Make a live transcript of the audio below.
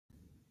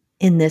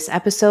In this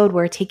episode,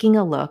 we're taking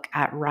a look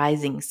at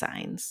rising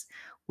signs.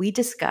 We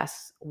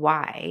discuss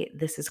why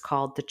this is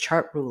called the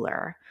chart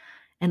ruler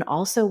and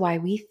also why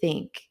we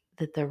think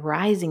that the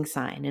rising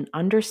sign and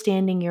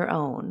understanding your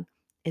own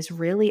is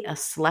really a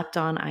slept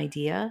on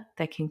idea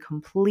that can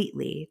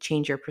completely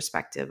change your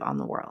perspective on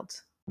the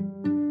world.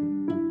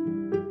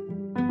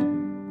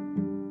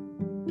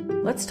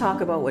 Let's talk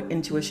about what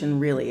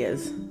intuition really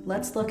is.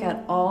 Let's look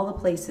at all the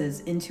places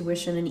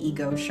intuition and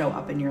ego show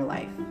up in your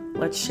life.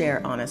 Let's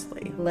share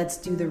honestly. Let's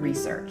do the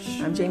research.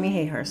 I'm Jamie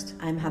Hayhurst.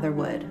 I'm Heather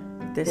Wood.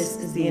 This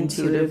is the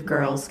Intuitive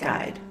Girls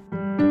Guide.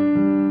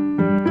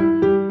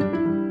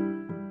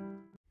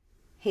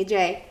 Hey,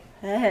 Jay.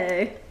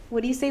 Hey.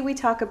 What do you say we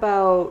talk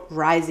about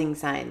rising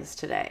signs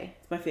today?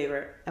 It's my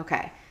favorite.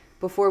 Okay.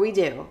 Before we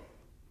do,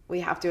 we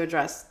have to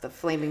address the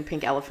flaming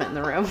pink elephant in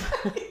the room.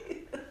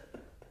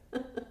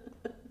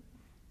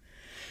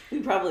 We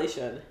probably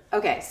should.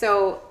 Okay,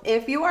 so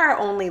if you are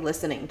only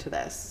listening to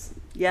this,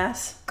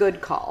 yes,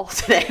 good call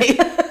today.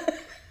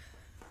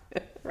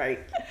 Right.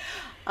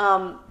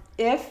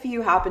 If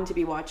you happen to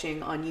be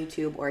watching on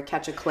YouTube or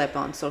catch a clip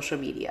on social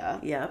media,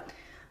 Yep.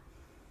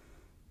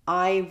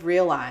 I'm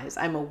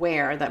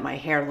aware that my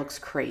hair looks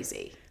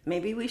crazy.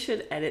 Maybe we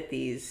should edit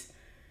these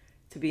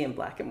to be in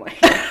black and white.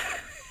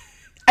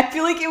 I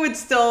feel like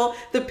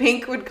the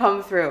pink would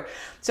come through.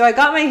 So I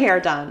got my hair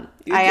done.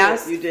 I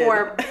asked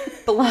for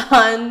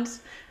blonde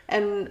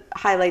and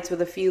highlights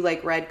with a few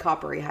like red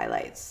coppery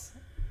highlights.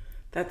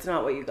 That's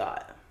not what you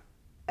got.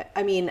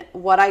 I mean,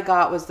 what I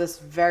got was this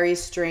very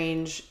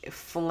strange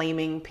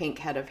flaming pink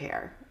head of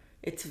hair.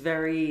 It's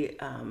very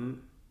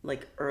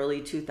like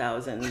early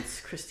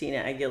 2000s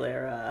Christina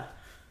Aguilera,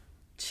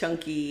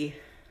 chunky.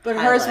 But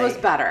highlight. hers was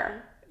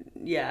better.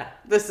 Yeah.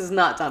 This is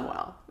not done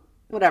well.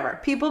 Whatever.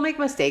 People make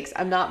mistakes.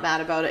 I'm not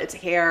mad about it. It's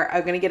hair.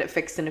 I'm going to get it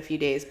fixed in a few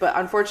days. But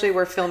unfortunately,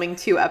 we're filming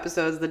 2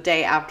 episodes the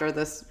day after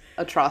this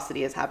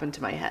atrocity has happened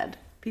to my head.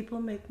 People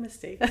make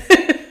mistakes.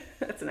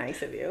 That's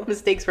nice of you.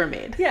 Mistakes were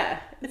made. Yeah,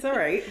 it's all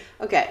right.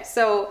 Okay,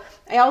 so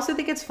I also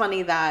think it's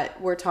funny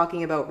that we're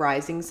talking about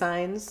rising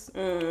signs,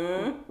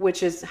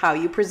 which is how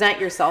you present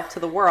yourself to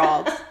the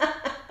world.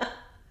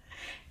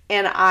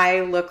 And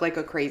I look like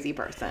a crazy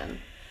person.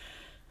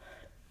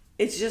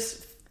 It's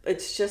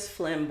just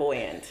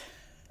flamboyant.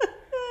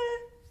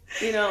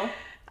 You know,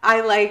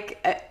 I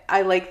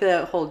like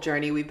the whole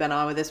journey we've been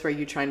on with this, where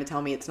you're trying to tell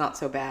me it's not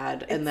so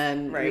bad, and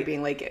then you're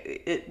being like,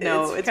 it's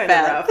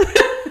bad.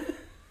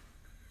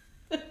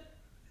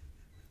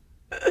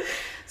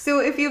 So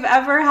if you've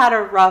ever had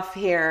a rough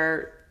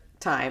hair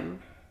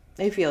time,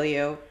 I feel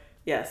you.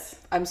 Yes.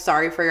 I'm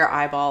sorry for your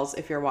eyeballs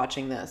if you're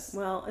watching this.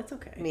 Well, it's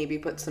okay. Maybe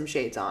put some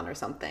shades on or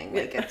something.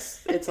 Like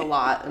it's a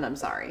lot, and I'm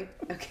sorry.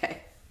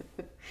 Okay.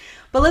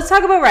 But let's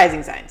talk about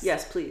rising signs.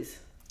 Yes, please.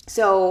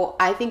 So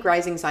I think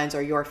rising signs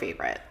are your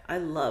favorite. I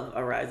love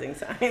a rising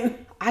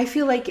sign. I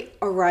feel like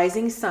a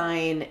rising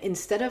sign,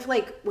 instead of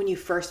like when you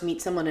first meet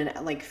someone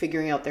and like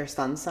figuring out their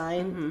sun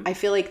sign, I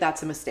feel like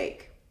that's a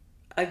mistake.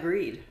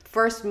 Agreed.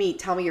 First meet,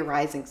 tell me your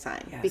rising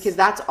sign. Yes. Because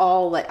that's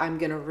all that I'm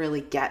going to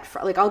really get.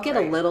 Like I'll get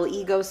a little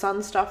ego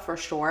sun stuff for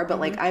sure, but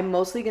like I'm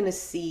mostly going to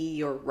see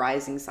your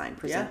rising sign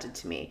presented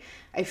to me.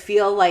 I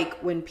feel like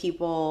when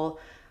people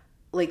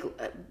like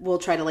will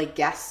try to like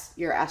guess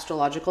your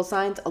astrological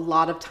signs, a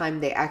lot of time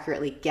they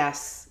accurately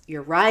guess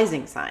your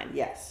rising sign.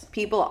 Yes.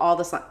 People all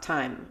the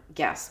time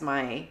guess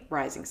my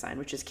rising sign,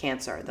 which is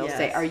Cancer. They'll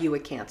say, "Are you a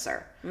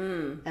Cancer?"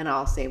 And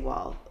I'll say,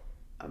 "Well,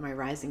 my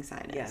rising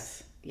sign is."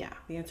 Yes. Yeah.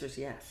 The answer is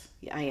yes.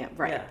 Yeah, I am.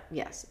 Right. Yeah.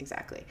 Yes,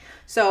 exactly.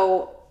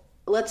 So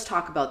let's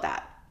talk about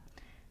that.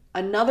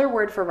 Another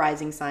word for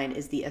rising sign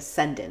is the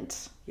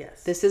ascendant.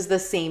 Yes. This is the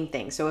same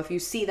thing. So if you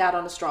see that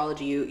on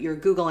astrology, you're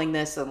Googling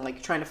this and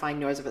like trying to find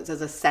yours. If it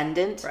says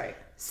ascendant, right.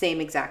 Same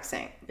exact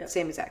thing. Yep.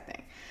 Same exact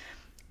thing.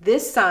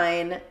 This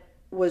sign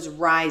was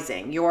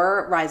rising.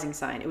 Your rising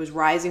sign. It was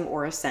rising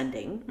or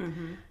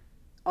ascending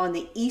on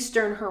the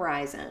eastern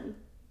horizon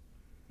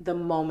the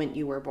moment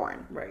you were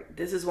born. Right.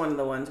 This is one of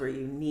the ones where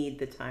you need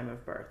the time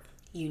of birth.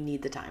 You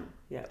need the time.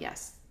 Yeah.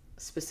 Yes.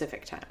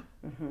 Specific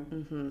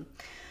time.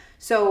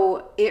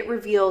 So it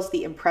reveals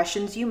the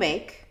impressions you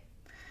make,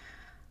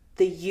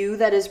 the you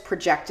that is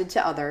projected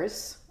to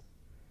others.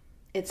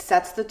 It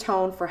sets the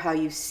tone for how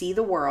you see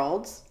the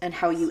world and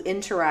how you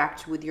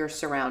interact with your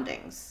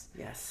surroundings.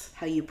 Yes.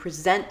 How you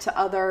present to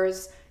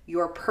others,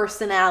 your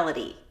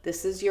personality.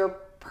 This is your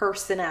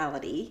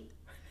personality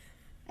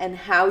and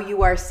how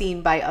you are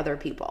seen by other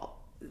people.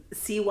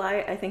 See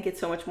why I think it's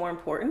so much more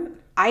important?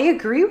 I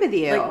agree with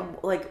you.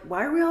 Like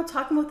why are we all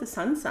talking about the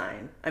sun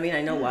sign? I mean,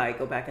 I know why.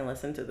 Go back and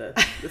listen to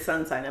the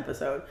sun sign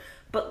episode.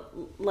 But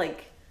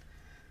like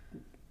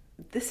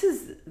this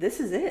is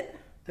it.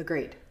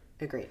 Agreed.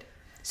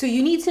 So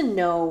you need to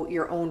know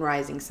your own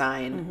rising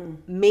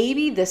sign.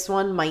 Maybe this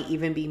one might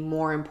even be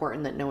more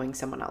important than knowing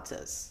someone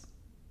else's.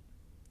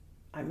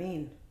 I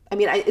mean,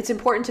 it's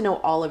important to know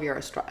all of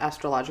your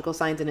astrological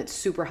signs, and it's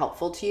super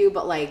helpful to you.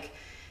 But like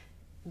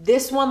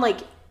this one, like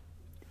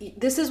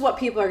this is what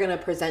people are going to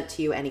present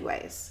to you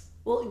anyways.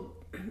 Well,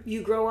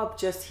 you grow up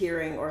just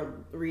hearing or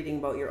reading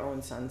about your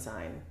own sun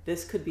sign.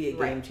 This could be a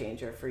Right. game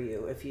changer for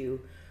you if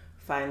you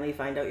finally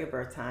find out your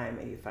birth time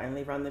and you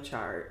finally run the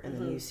chart and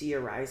then you see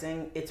your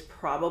rising. It's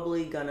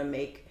probably gonna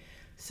make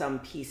some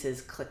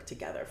pieces click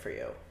together for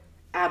you.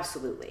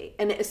 Absolutely.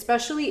 And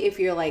especially if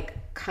you're like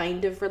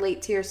kind of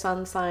relate to your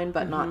sun sign,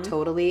 but not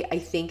totally, I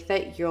think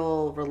that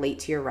you'll relate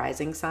to your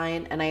rising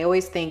sign. And I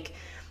always think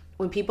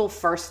when people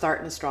first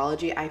start in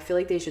astrology, I feel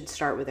like they should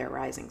start with their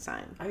rising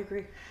sign. I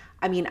agree.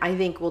 I mean, I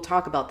think we'll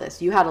talk about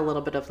this. You had a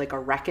little bit of like a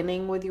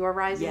reckoning with your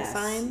rising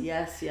sign.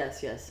 Yes.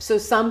 So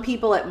some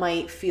people, it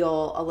might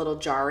feel a little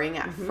jarring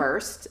at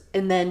first.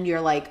 And then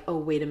you're like, oh,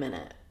 wait a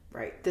minute.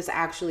 Right. This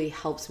actually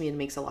helps me and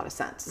makes a lot of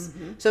sense.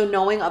 So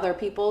knowing other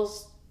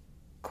people's,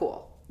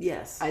 cool.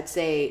 Yes. I'd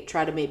say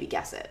try to maybe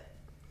guess it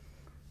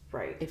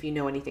Right. if you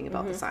know anything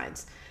about the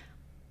signs.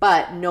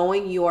 But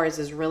knowing yours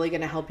is really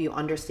going to help you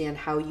understand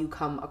how you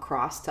come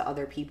across to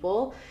other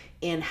people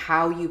and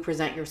how you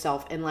present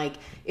yourself. And like,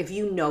 if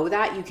you know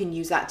that, you can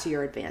use that to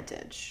your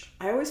advantage.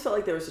 I always felt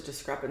like there was a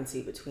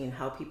discrepancy between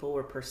how people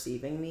were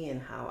perceiving me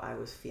and how I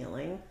was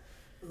feeling.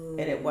 Ooh.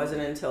 And it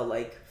wasn't until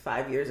like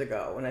 5 years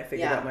ago when I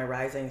figured out my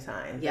rising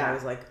sign that I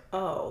was like,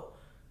 oh,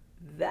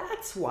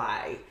 that's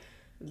why.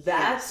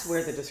 That's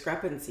where the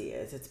discrepancy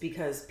is. It's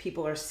because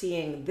people are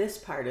seeing this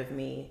part of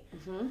me,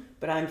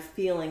 but I'm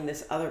feeling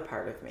this other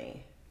part of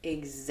me.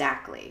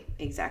 Exactly.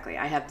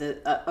 I have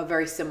a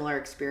very similar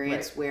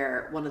experience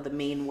where one of the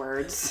main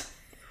words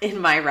in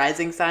my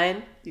rising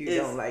sign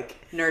is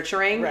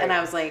nurturing. Right. And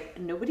I was like,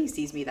 nobody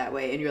sees me that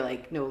way. And you're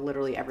like, no,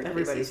 literally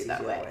everybody sees you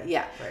that way.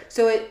 Yeah. Right.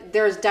 So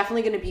there's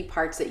definitely going to be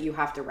parts that you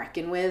have to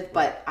reckon with,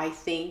 but I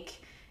think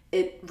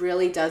it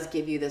really does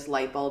give you this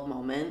light bulb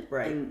moment.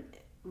 Right. And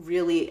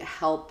really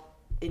help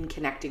in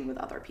connecting with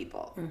other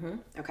people.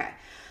 Okay.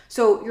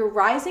 So your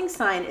rising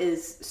sign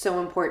is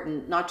so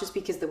important, not just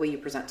because the way you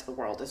present to the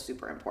world is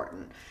super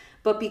important,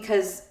 but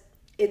because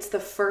it's the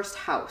first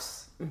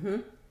house.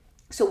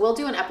 So we'll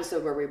do an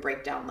episode where we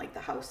break down like the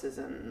houses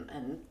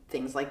and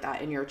things like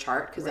that in your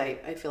chart, because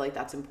I feel like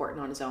that's important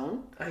on its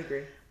own. I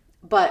agree.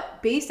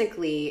 But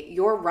basically,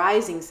 your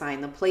rising sign,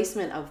 the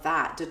placement of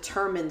that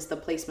determines the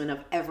placement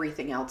of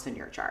everything else in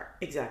your chart.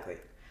 Exactly.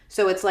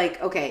 So it's like,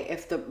 okay,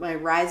 if my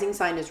rising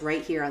sign is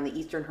right here on the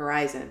eastern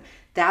horizon,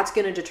 that's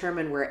going to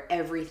determine where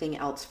everything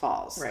else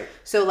falls. Right.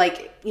 So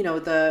like, you know,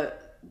 the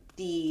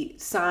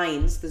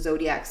signs, the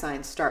zodiac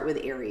signs start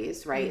with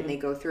Aries, right? And they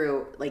go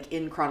through like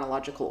in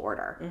chronological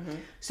order.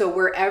 So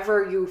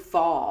wherever you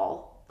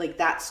fall, like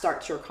that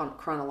starts your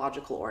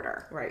chronological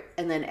order. Right.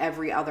 And then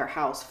every other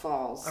house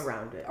falls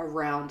around it.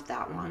 Around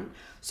that one.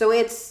 So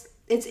it's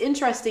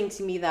interesting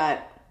to me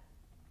that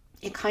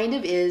it kind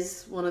of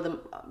is one of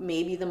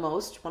the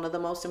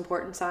most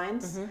important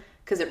signs,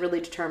 because it really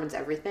determines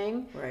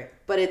everything. Right.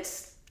 But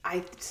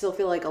I still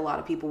feel like a lot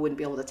of people wouldn't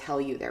be able to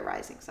tell you their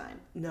rising sign.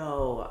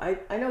 No,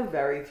 I know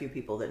very few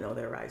people that know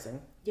their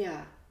rising.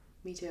 Yeah,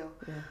 me too.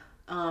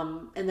 Yeah.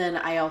 And then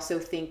I also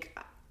think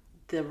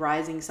the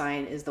rising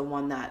sign is the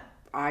one that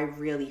I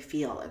really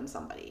feel in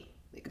somebody.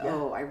 Like,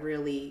 oh, I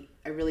really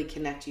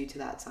connect you to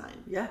that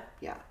sign. Yeah.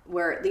 Yeah.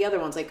 Where the other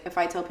ones, like if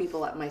I tell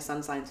people that my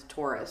sun sign's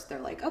Taurus, they're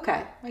like,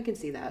 okay, I can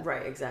see that.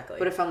 Right, exactly.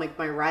 But if I'm like,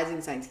 my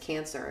rising sign's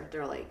Cancer,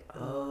 they're like,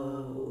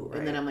 oh. Right.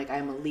 And then I'm like,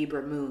 I'm a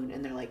Libra moon.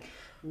 And they're like,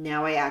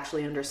 now I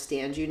actually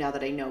understand you now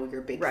that I know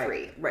your big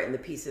three. Right, and the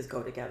pieces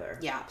go together.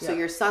 Yeah. So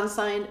your sun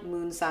sign,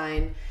 moon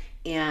sign,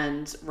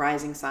 and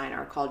rising sign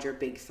are called your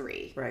big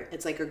three. Right.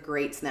 It's like a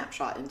great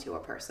snapshot into a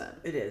person.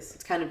 It is.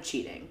 It's kind of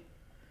cheating.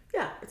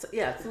 Yeah, it's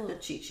a little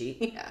cheat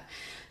sheet. Yeah.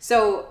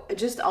 So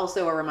just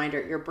also a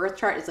reminder, your birth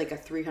chart is like a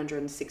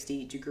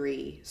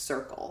 360-degree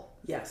circle.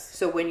 Yes.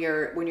 So when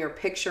you're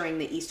picturing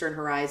the eastern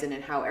horizon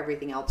and how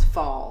everything else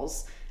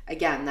falls,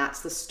 again,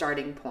 that's the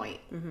starting point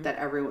that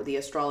the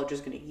astrologer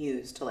is going to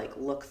use to like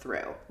look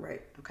through.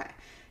 Right. Okay.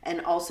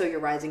 And also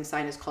your rising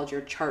sign is called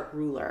your chart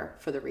ruler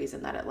for the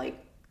reason that it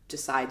like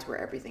decides where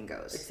everything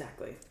goes.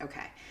 Exactly.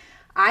 Okay.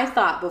 I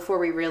thought before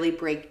we really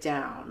break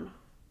down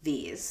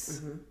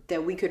these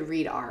that we could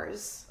read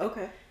ours.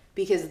 Okay.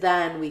 Because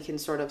then we can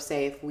sort of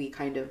say if we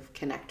kind of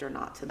connect or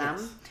not to them.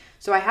 Yes.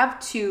 So I have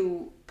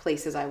two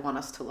places I want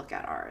us to look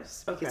at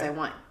ours. Because I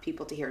want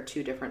people to hear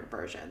two different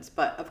versions.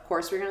 But of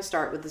course we're going to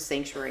start with the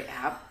Sanctuary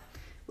app,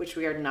 which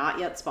we are not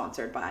yet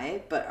sponsored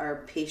by, but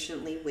are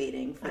patiently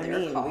waiting for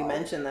their call. We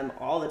mention them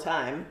all the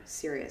time.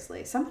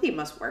 Seriously. Somebody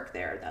must work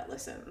there that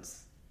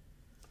listens.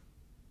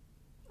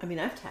 I mean,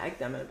 I've tagged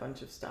them in a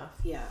bunch of stuff.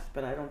 Yeah.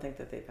 But I don't think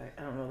that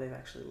I don't know they've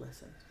actually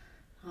listened.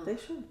 Oh, they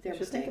should. They should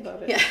mistake. think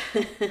about it.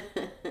 Yeah.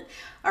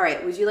 All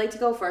right. Would you like to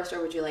go first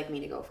or would you like me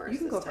to go first? You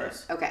can go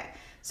first. Okay.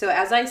 So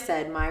as I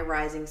said, my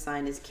rising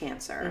sign is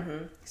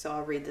Cancer. So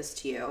I'll read this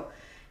to you.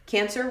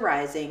 Cancer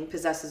rising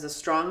possesses a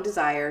strong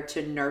desire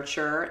to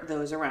nurture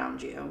those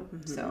around you.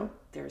 So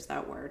there's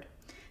that word.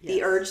 Yes.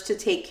 The urge to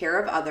take care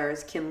of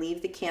others can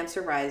leave the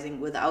Cancer rising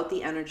without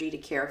the energy to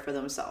care for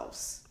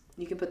themselves.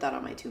 You can put that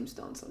on my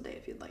tombstone someday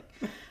if you'd like.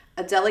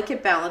 A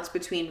delicate balance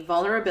between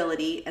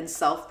vulnerability and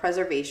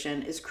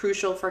self-preservation is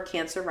crucial for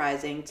Cancer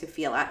rising to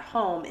feel at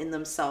home in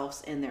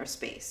themselves and their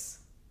space.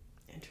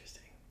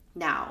 Interesting.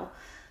 Now,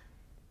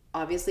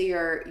 obviously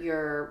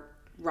your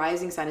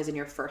rising sign is in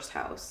your first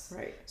house.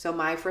 Right. So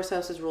my first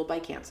house is ruled by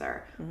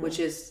Cancer, which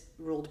is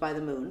ruled by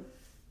the moon.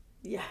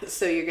 Yes.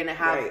 So you're going to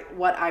have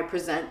what I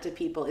present to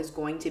people is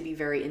going to be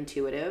very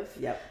intuitive.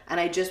 Yep. And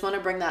I just want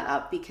to bring that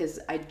up because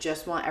I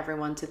just want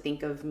everyone to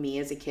think of me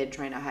as a kid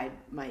trying to hide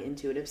my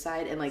intuitive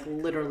side and like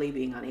literally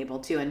being unable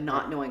to and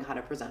not knowing how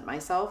to present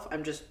myself.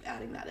 I'm just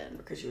adding that in.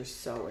 Because you're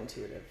so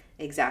intuitive.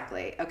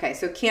 Exactly. Okay,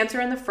 so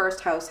Cancer in the first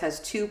house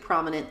has two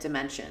prominent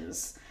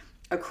dimensions.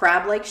 A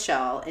crab-like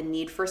shell and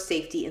need for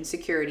safety and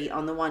security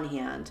on the one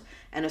hand,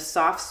 and a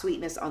soft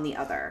sweetness on the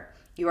other.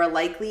 You are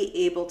likely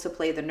able to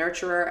play the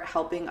nurturer,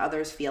 helping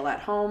others feel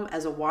at home.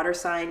 As a water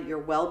sign, your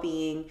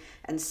well-being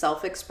and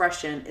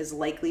self-expression is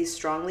likely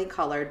strongly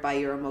colored by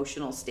your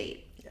emotional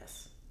state.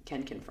 Yes.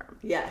 Can confirm.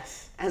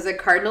 Yes. As a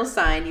cardinal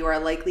sign, you are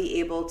likely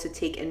able to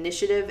take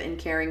initiative in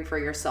caring for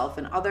yourself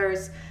and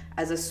others.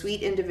 As a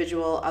sweet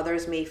individual,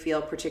 others may feel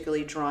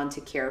particularly drawn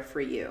to care for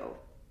you.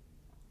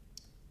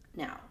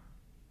 Now,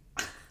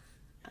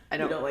 you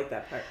don't like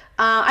that part.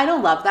 I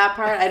don't love that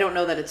part. I don't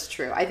know that it's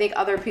true. I think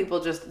other people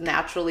just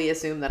naturally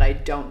assume that I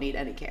don't need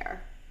any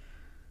care.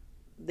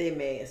 They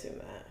may assume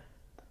that.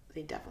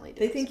 They definitely do.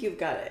 They think you've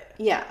got it.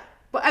 Yeah.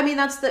 But I mean,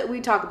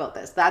 we talk about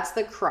this. That's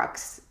the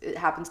crux. It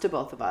happens to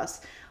both of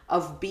us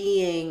of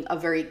being a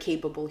very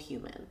capable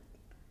human.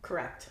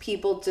 Correct.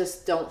 People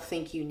just don't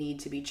think you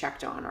need to be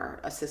checked on or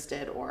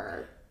assisted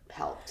or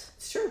helped.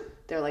 It's true.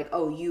 They're like,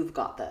 oh, you've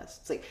got this.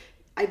 It's like,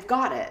 I've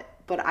got it.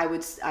 But I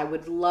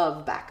would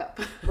love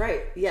backup.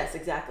 Right. Yes,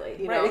 exactly.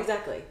 You right, know?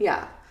 exactly.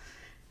 Yeah.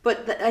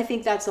 But I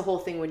think that's the whole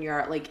thing when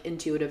you're like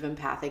intuitive,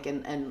 empathic,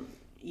 and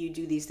you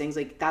do these things.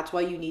 Like that's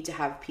why you need to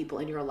have people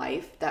in your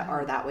life that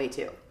are that way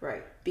too.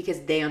 Right.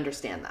 Because they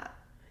understand that.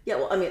 Yeah,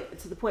 well, I mean,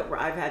 to the point where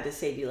I've had to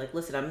say to you, like,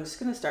 listen, I'm just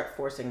going to start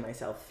forcing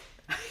myself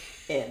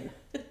in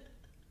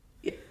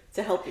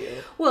to help you.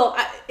 Well,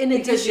 in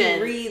addition... Because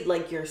you read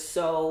like you're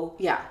so...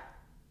 Yeah.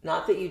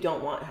 Not that you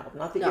don't want help,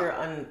 not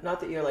that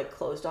not that you're like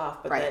closed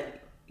off, but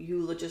that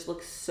you just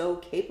look so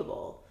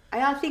capable.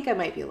 I think I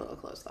might be a little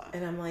closed off.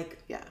 And I'm like,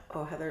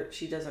 oh, Heather,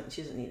 she doesn't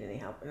need any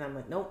help. And I'm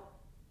like, nope,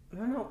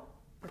 no,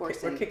 we're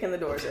kicking the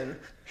doors in.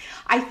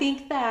 I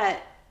think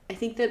that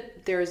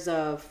there's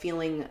a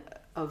feeling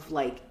of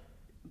like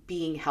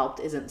being helped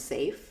isn't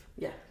safe.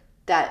 Yeah.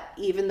 That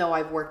even though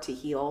I've worked to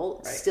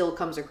heal, still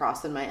comes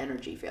across in my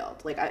energy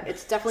field. Like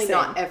it's definitely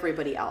not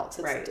everybody else.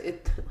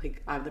 It's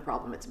like I'm the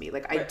problem. It's me.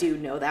 Like I do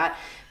know that,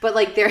 but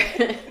like there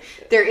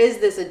is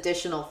this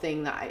additional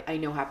thing that I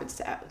know happens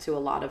to a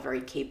lot of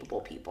very capable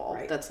people.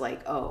 Right. That's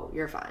like, oh,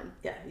 you're fine.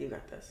 Yeah, you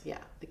got this. Yeah.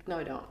 Like no,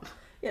 I don't.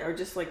 Yeah, or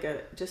just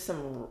like just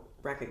some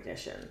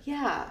recognition.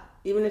 Yeah.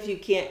 Even if you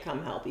can't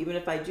come help, even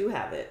if I do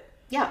have it.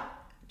 Yeah.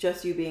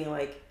 Just you being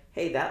like,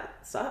 hey,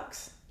 that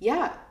sucks.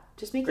 Yeah.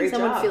 Just making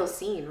someone feel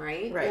seen,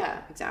 right? Right.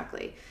 Yeah,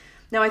 exactly.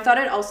 Now, I thought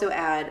I'd also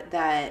add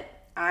that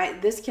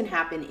this can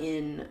happen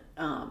in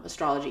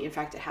astrology. In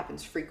fact, it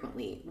happens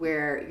frequently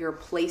where your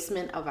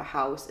placement of a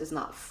house is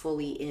not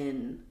fully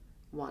in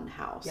one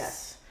house.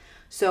 Yes.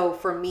 So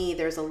for me,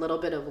 there's a little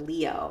bit of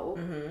Leo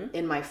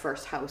in my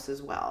first house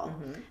as well.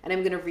 And I'm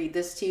going to read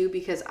this to you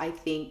because I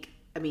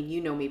mean,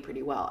 you know me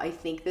pretty well. I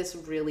think this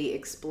really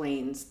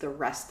explains the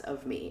rest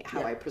of me,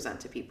 how I present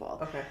to people.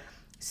 Okay.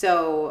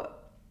 So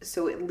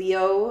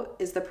Leo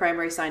is the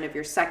primary sign of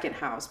your second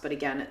house, but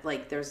again,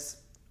 like there's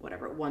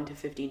 1 to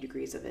 15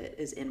 degrees of it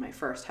is in my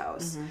first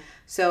house.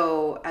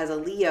 So as a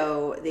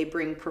Leo, they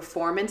bring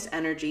performance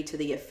energy to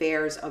the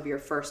affairs of your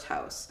first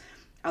house.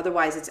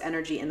 Otherwise, its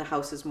energy in the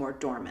house is more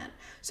dormant.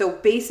 So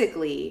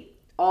basically,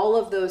 all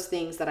of those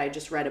things that I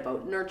just read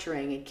about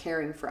nurturing and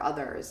caring for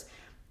others,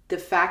 the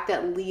fact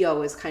that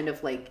Leo is kind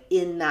of like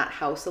in that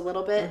house a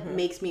little bit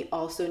makes me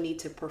also need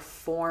to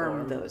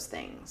perform those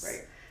things.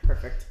 Right.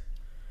 Perfect.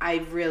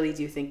 I really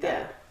do think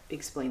that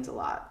explains a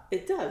lot.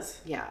 It does.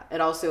 Yeah. It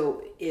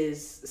also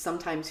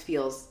sometimes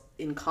feels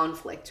in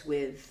conflict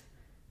with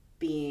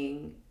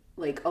being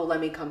like, oh, let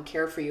me come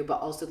care for you.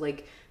 But also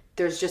like,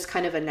 there's just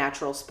kind of a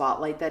natural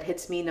spotlight that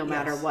hits me no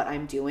matter what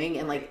I'm doing.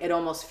 And like, it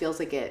almost feels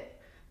like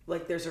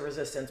like there's a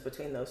resistance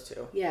between those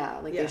two. Yeah.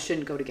 Like they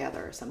shouldn't go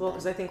together or something. Well,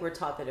 because I think we're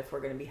taught that if we're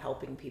going to be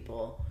helping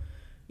people,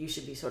 you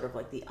should be sort of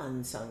like the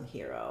unsung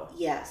hero.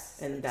 Yes.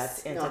 And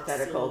that's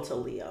antithetical to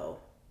Leo.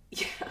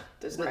 Yeah,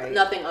 there's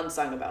nothing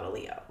unsung about a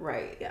Leo.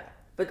 Right. Yeah.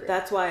 But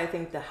that's why I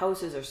think the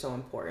houses are so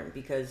important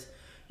because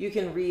you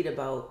can read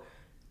about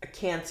a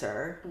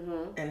Cancer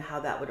and how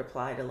that would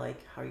apply to like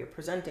how you're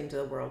presenting to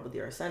the world with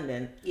your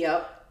ascendant.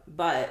 Yep.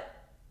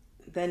 But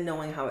then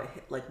knowing how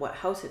like what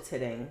house it's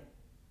hitting,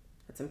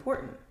 that's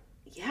important.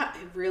 Yeah,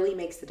 it really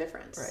makes the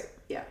difference. Right.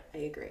 Yeah, I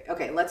agree.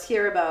 Okay, let's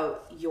hear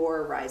about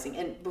your rising.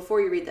 And before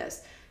you read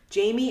this,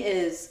 Jamie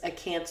is a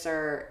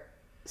Cancer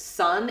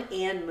sun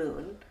and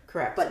moon.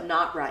 Correct. But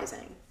not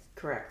rising.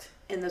 Correct.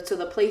 And so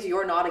the place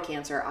you're not a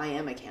Cancer, I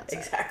am a Cancer.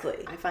 Exactly.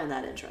 I find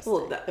that interesting.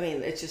 Well, I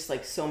mean, it's just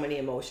like so many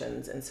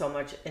emotions and so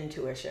much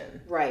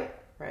intuition. Right.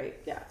 Right.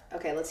 Yeah.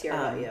 Okay, let's hear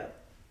about you.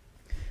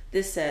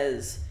 This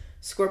says,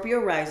 Scorpio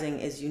rising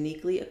is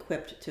uniquely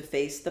equipped to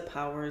face the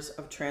powers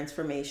of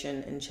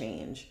transformation and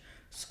change.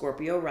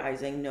 Scorpio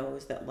rising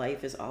knows that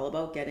life is all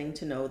about getting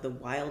to know the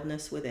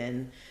wildness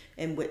within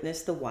and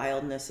witness the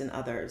wildness in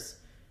others.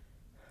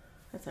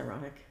 That's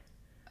ironic.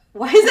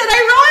 Why is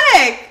that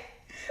ironic?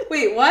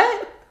 Wait,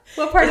 what?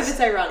 What part of it's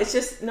ironic? It's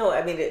just, no,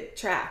 I mean, it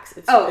tracks.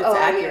 It's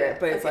accurate,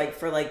 but it's okay. like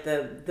for like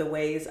the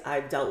ways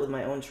I've dealt with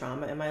my own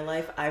trauma in my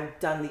life, I've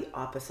done the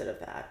opposite of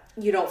that.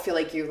 You don't feel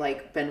like you've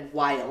like been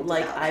wild.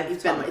 Like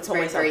I've told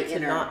myself to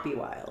inner, not be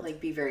wild.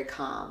 Like be very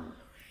calm.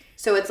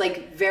 So it's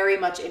like very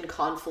much in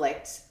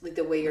conflict, like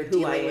the way you're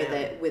dealing with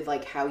it, with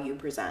like how you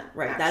present.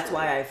 Right. Actually. That's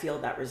why I feel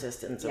that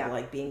resistance of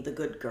like being the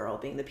good girl,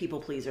 being the people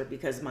pleaser,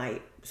 because my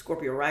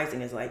Scorpio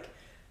rising is like,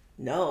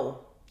 no.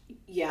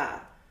 Yeah.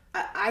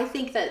 I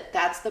think that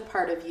that's the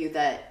part of you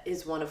that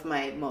is one of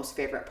my most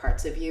favorite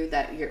parts of you,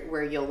 that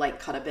where you'll like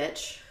cut a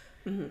bitch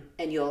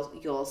and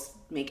you'll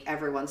make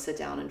everyone sit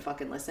down and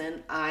fucking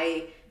listen.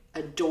 I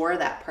adore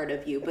that part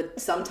of you, but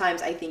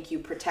sometimes I think you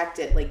protect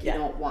it, like you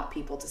don't want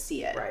people to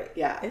see it. Right.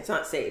 Yeah. It's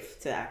not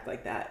safe to act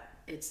like that.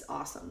 It's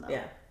awesome though.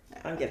 Yeah.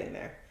 I'm getting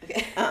there.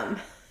 Okay.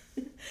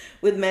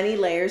 With many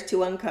layers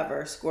to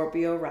uncover,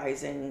 Scorpio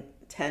rising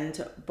tend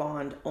to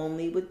bond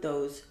only with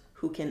those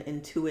who can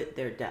intuit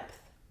their depth.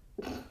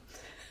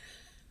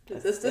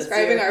 Is this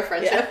describing our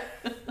friendship?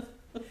 Yeah.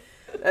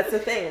 That's the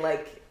thing.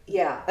 Like,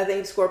 yeah, I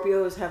think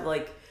Scorpios have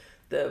like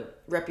the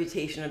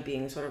reputation of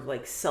being sort of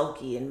like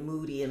sulky and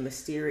moody and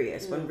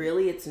mysterious, when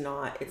really it's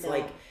not. It's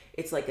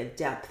like a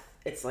depth.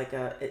 It's like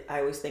I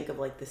always think of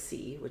like the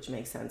sea, which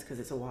makes sense because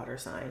it's a water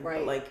sign. Right.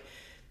 But like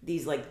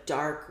these like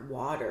dark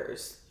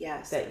waters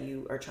yes, that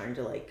you are trying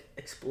to like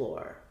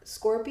explore.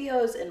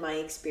 Scorpios, in my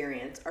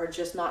experience, are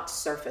just not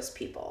surface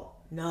people.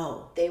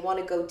 No. They want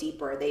to go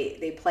deeper.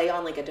 They play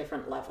on like a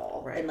different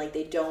level. Right. And like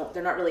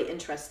they're not really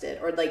interested,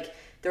 or like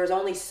there's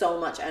only so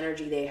much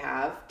energy they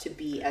have to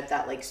be at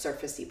that like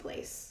surfacey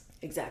place.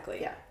 Exactly.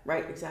 Yeah.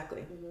 Right.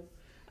 Exactly.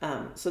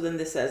 So then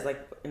this says,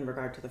 like, in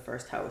regard to the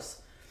first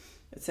house,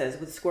 it says,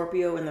 with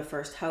Scorpio in the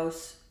first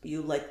house,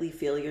 you likely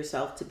feel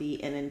yourself to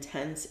be an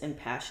intense and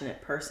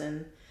passionate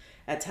person.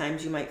 At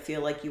times you might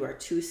feel like you are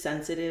too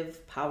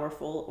sensitive,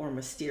 powerful, or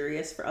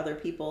mysterious for other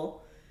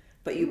people,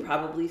 but you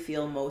probably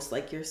feel most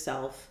like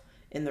yourself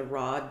in the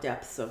raw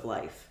depths of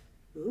life.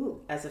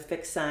 Ooh. As a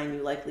fixed sign,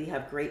 you likely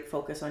have great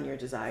focus on your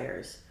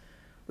desires.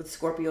 With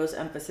Scorpio's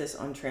emphasis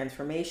on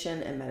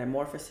transformation and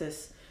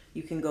metamorphosis,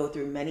 you can go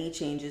through many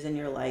changes in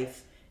your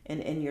life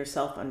and in your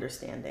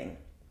self-understanding.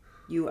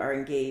 You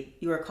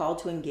are called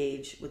to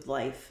engage with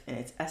life in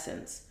its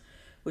essence,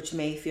 which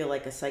may feel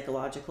like a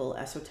psychological,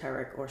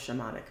 esoteric, or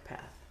shamanic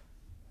path.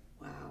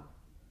 Wow.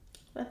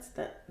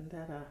 That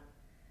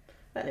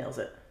nails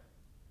it.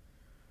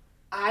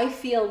 I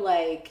feel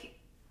like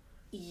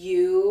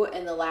you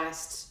in the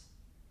last,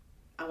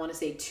 I want to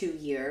say 2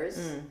 years,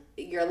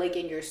 you're like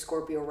in your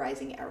Scorpio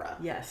rising era.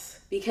 Yes.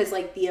 Because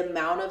like the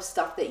amount of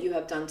stuff that you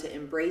have done to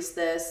embrace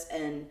this,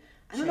 and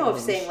I don't know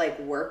if saying like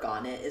work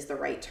on it is the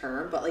right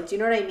term, but like, do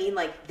you know what I mean?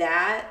 Like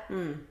that,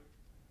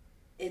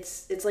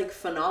 it's like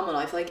phenomenal.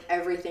 I feel like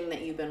everything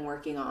that you've been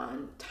working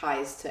on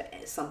ties to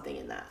something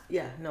in that.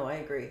 Yeah, no, I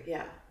agree.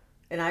 Yeah.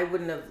 And I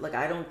wouldn't have, like,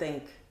 I don't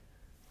think,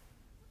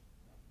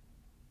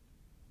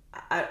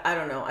 I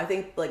don't know. I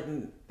think like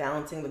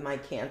balancing with my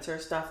Cancer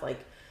stuff, like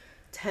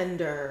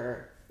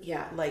tender,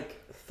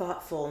 like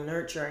thoughtful,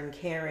 nurturing,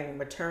 caring,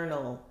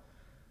 maternal,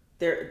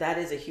 that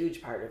is a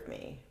huge part of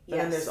me. But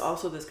then there's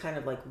also this kind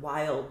of like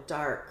wild,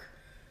 dark,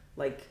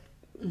 like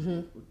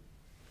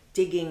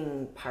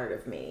digging part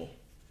of me.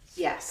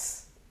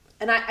 Yes.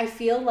 And I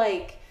feel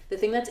like the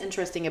thing that's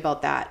interesting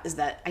about that is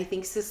that I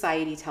think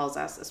society tells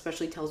us,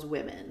 especially tells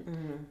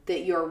women,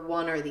 that you're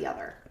one or the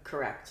other.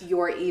 Correct.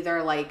 You're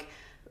either like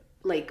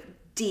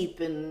deep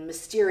and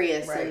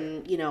mysterious, right,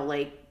 and you know,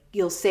 like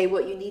you'll say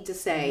what you need to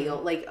say,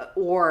 you'll like,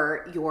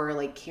 or you're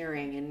like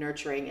caring and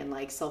nurturing and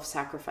like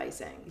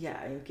self-sacrificing.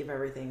 Yeah, and give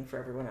everything for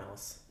everyone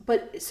else.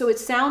 But so it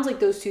sounds like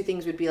those two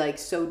things would be like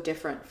so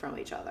different from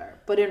each other,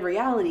 but in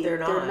reality they're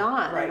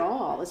not right at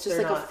all. It's just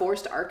they're like not a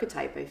forced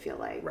archetype, I feel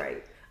like. Right.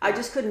 Yeah. I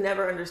just could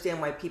never understand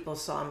why people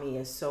saw me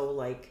as so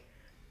like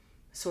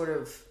sort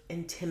of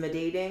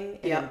intimidating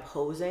and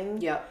imposing.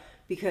 Yep.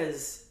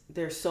 Because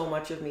there's so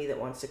much of me that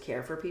wants to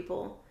care for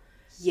people.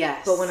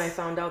 Yes. But when I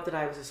found out that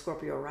I was a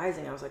Scorpio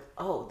rising, I was like,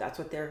 oh, that's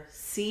what they're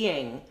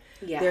seeing.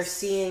 Yes. They're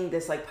seeing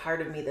this like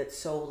part of me that's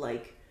so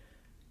like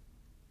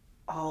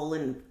all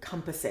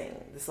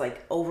encompassing, this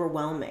like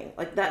overwhelming.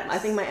 Like that, yes. I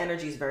think my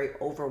energy is very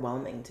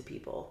overwhelming to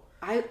people.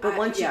 But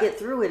once you get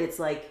through it, it's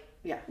like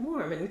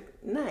warm and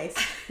nice.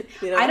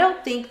 You know? I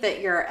don't think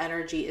that your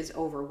energy is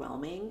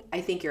overwhelming. I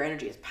think your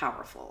energy is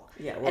powerful.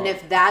 Yeah. Well, and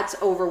if that's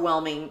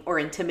overwhelming or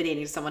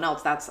intimidating to someone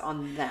else, that's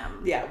on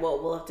them. Yeah.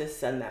 Well, we'll have to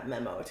send that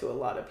memo to a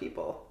lot of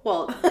people.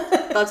 Well,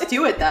 let's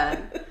do it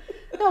then.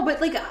 No,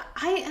 but like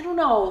I don't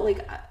know.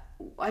 Like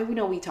I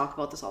know we talk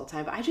about this all the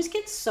time, but I just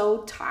get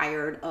so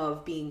tired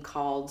of being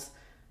called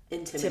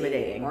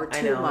intimidating or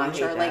too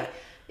much, or like,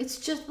 it's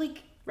just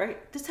like,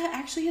 right. This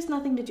actually has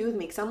nothing to do with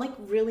me because I'm like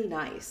really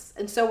nice.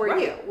 And so are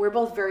you. We're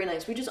both very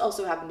nice. We just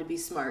also happen to be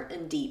smart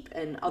and deep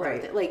and other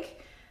things.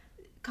 Like,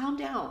 calm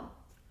down.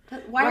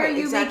 Why are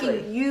you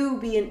making you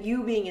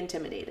being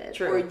intimidated?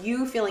 True. Or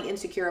you feeling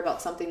insecure about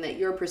something that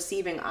you're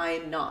perceiving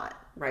I'm not?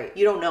 Right.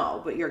 You don't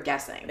know, but you're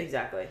guessing.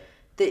 Exactly.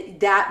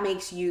 That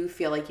makes you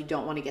feel like you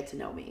don't want to get to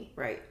know me.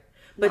 Right.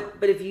 But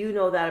if you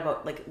know that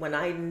about, like, when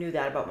I knew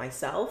that about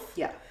myself,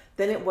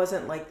 then it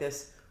wasn't like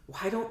this,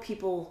 why don't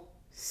people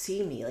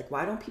see me? Like,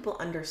 why don't people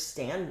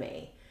understand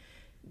me?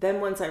 Then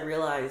once I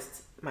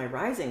realized my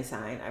rising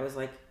sign, I was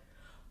like,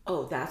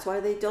 oh, that's why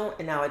they don't,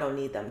 and now I don't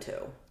need them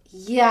to.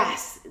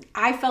 Yes,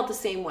 I felt the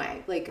same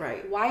way. Like,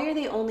 why are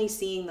they only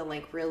seeing the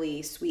like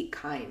really sweet,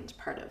 kind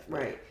part of me?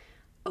 Right.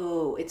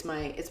 Oh, it's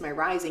my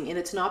rising, and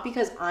it's not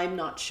because I'm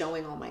not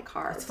showing all my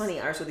cards. It's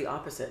funny. Ours are the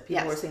opposite.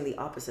 People were saying the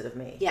opposite of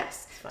me.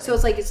 Yes. So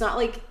it's like, it's not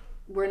like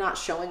we're not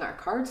showing our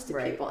cards to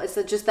people. It's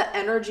just the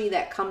energy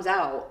that comes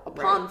out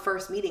upon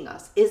first meeting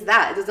us is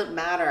that. It doesn't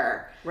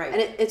matter. Right.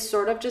 And it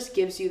sort of just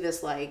gives you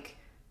this, like,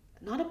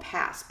 not a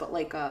pass, but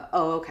like a,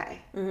 oh,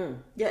 okay. Mm-hmm.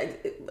 Yeah,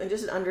 and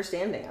just an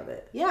understanding of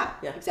it. Yeah,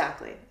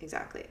 exactly.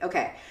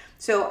 Okay,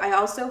 so I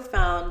also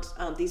found,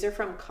 these are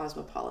from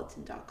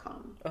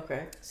cosmopolitan.com.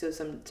 Okay. So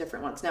some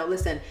different ones. Now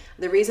listen,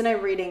 the reason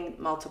I'm reading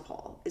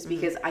multiple is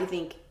because I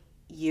think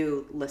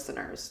you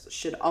listeners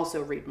should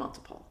also read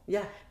multiple.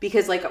 Yeah.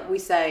 Because like we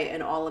say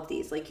in all of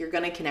these, like you're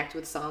going to connect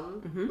with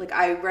some. Mm-hmm. Like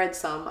I read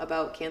some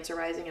about Cancer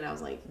rising and I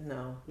was like,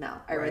 no.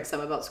 I read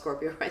some about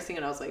Scorpio rising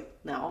and I was like,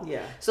 no.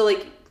 Yeah. So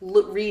like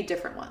read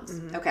different ones.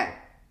 Mm-hmm. Okay.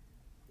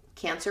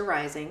 Cancer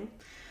rising.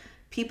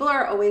 People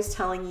are always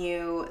telling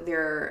you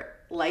their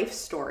life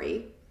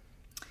story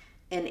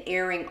and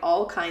airing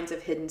all kinds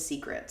of hidden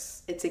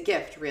secrets. It's a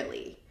gift,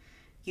 really.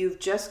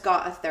 You've just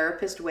got a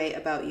therapist way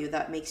about you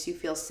that makes you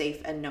feel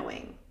safe and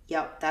knowing.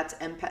 Yep, that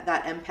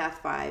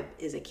empath vibe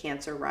is a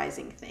Cancer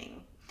rising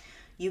thing.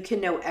 You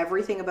can know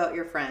everything about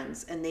your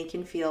friends and they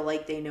can feel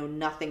like they know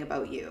nothing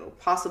about you,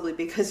 possibly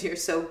because you're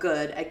so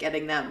good at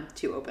getting them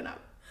to open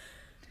up.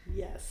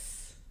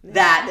 Yes.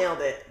 That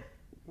nailed it.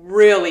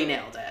 Really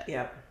nailed it.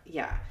 Yep.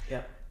 Yeah.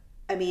 Yep.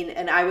 I mean,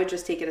 and I would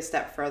just take it a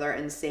step further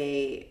and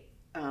say,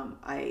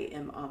 I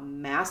am a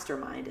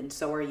mastermind and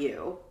so are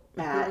you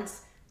at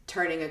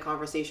turning a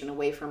conversation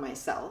away from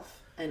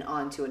myself and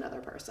onto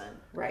another person.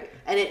 Right.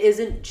 And it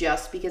isn't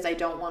just because I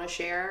don't want to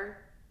share.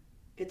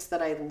 It's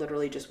that I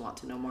literally just want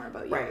to know more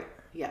about you. Right.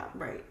 Yeah.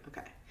 Right.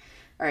 Okay.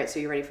 All right. So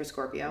you ready for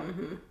Scorpio?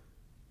 Mm-hmm.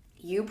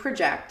 You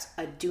project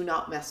a do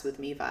not mess with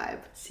me vibe.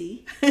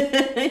 See?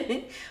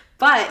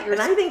 But you're...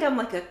 And I think I'm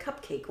like a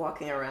cupcake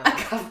walking around. A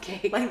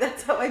cupcake. Like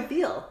that's how I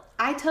feel.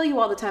 I tell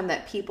you all the time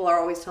that people are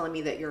always telling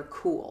me that you're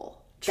cool.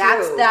 True.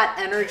 That's that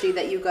energy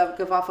that you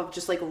give off of,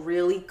 just like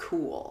really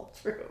cool.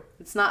 True.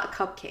 It's not a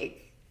cupcake,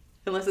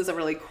 unless it's a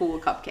really cool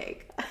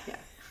cupcake. Yeah.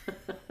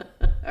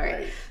 All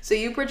right. So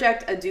you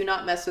project a do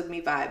not mess with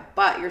me vibe,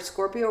 but your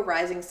Scorpio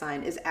rising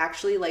sign is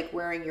actually like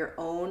wearing your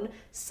own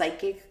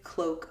psychic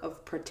cloak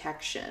of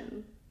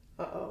protection.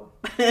 Uh-oh.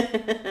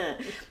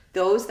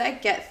 Those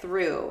that get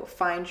through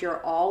find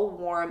you're all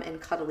warm and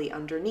cuddly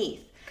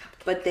underneath,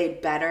 but they'd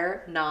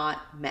better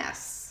not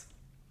mess.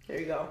 There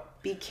you go.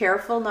 Be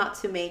careful not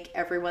to make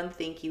everyone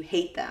think you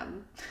hate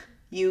them.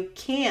 You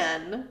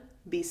can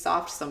be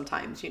soft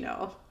sometimes, you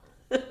know.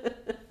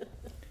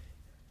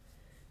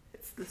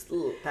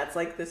 That's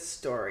like the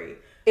story.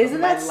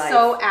 Isn't that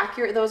so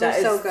accurate? Those are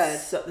so good.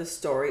 The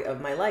story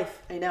of my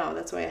life. I know.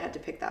 That's why I had to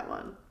pick that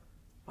one.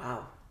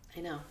 Wow. I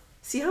know.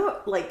 See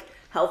how like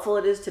helpful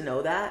it is to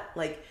know that?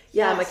 Like,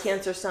 yeah, yes. I'm a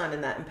Cancer sun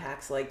and that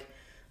impacts like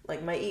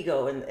my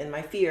ego and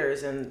my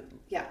fears and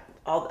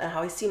all and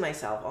how I see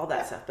myself, all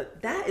that stuff.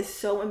 But that is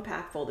so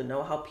impactful to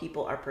know how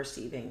people are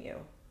perceiving you.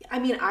 I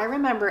mean, I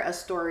remember a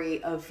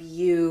story of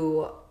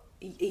you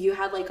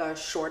had like a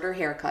shorter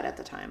haircut at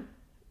the time.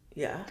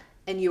 Yeah.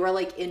 And you were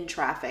like in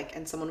traffic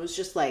and someone was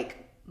just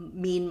like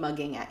mean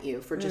mugging at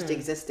you for just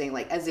existing,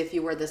 like as if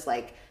you were this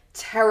like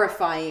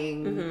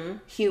terrifying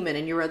human,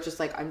 and you were just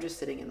like, I'm just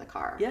sitting in the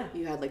car. Yeah.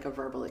 You had like a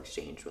verbal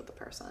exchange with the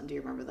person. Do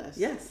you remember this?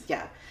 Yes.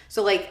 Yeah.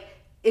 So like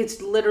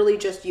it's literally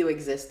just you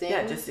existing.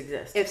 Yeah, just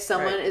exist. If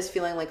someone is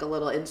feeling like a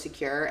little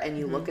insecure and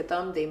you look at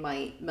them, they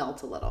might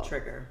melt a little.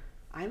 Trigger.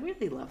 I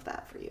really love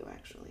that for you,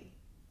 actually.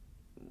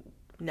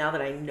 Now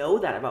that I know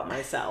that about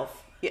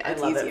myself, I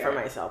love it for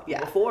myself. Yeah.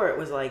 Before it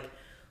was like,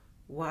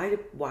 why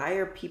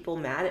are people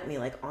mad at me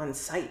like on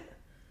site?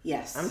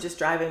 Yes. I'm just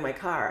driving my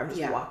car. I'm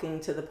just walking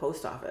to the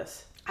post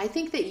office. I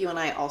think that you and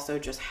I also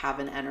just have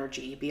an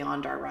energy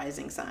beyond our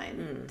rising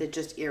sign that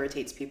just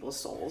irritates people's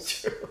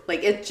souls. True.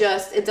 Like it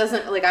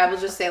doesn't, like I will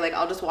just say, like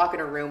I'll just walk in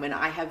a room and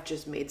I have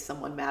just made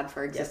someone mad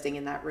for existing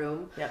in that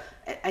room. Yeah.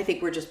 I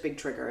think we're just big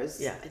triggers.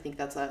 Yeah. I think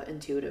that's an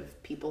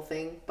intuitive people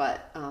thing.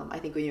 But I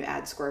think when you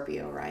add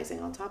Scorpio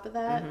rising on top of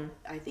that,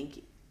 I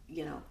think,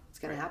 you know, it's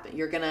going to happen.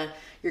 You're going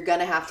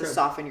to have to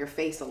soften your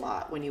face a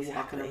lot when you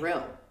walk in a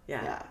room.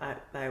 Yeah.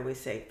 I always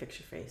say, fix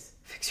your face.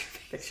 Fix your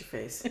face. Fix your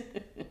face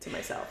to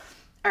myself.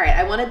 All right,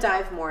 I want to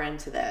dive more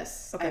into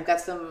this. Okay. I've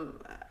got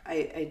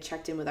I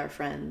checked in with our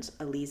friend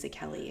Aliza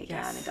Kelly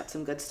again. I got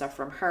some good stuff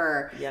from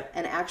her. Yep.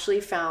 And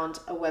actually found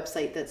a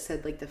website that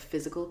said like the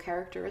physical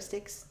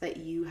characteristics that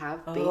you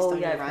have based on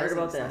your rising I've heard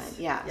about sign. this.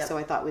 Yeah, yep. So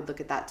I thought we'd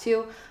look at that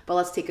too. But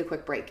let's take a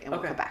quick break and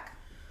we'll come back.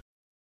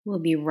 We'll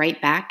be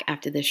right back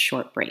after this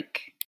short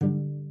break.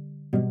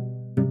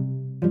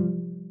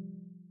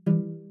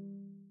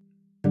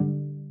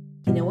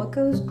 You know what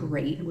goes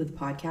great with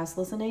podcast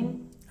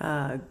listening?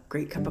 A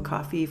great cup of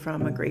coffee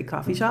from a great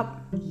coffee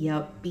shop.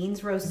 Yep,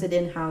 beans roasted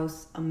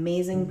in-house,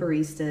 amazing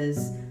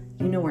baristas.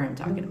 You know where I'm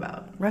talking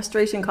about.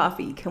 Restoration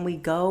Coffee. Can we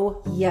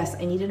go? Yes,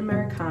 I need an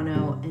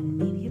Americano and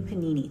maybe a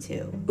panini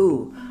too.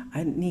 Ooh,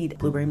 I need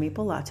blueberry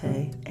maple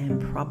latte and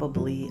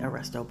probably a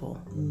resto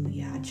bowl. Ooh,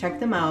 yeah. Check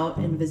them out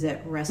and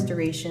visit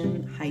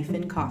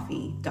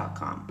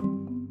restoration-coffee.com.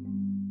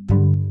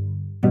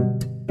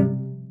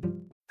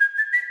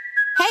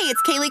 Hey,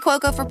 it's Kaylee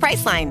Cuoco for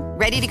Priceline.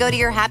 Ready to go to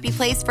your happy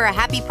place for a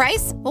happy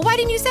price? Well, why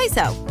didn't you say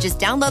so? Just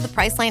download the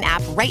Priceline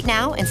app right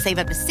now and save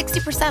up to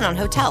 60% on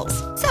hotels.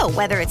 So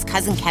whether it's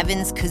Cousin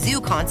Kevin's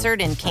Kazoo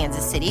Concert in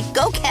Kansas City,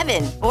 go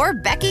Kevin, or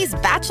Becky's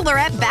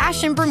Bachelorette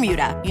Bash in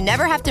Bermuda, you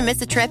never have to miss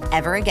a trip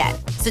ever again.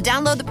 So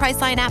download the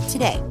Priceline app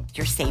today.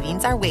 Your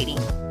savings are waiting.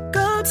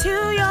 Go to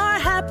your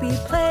happy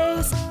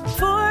place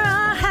for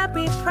a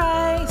happy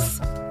price.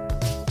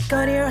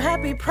 Go to your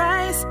happy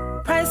price,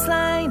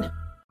 Priceline.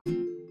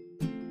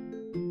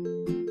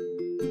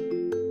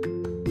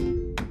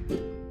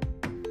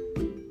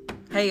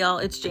 Hey y'all,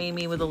 it's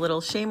Jamie with a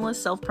little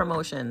shameless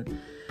self-promotion.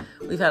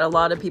 We've had a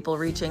lot of people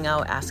reaching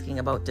out asking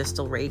about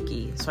distal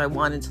Reiki, so I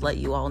wanted to let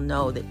you all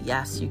know that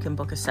yes, you can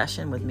book a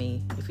session with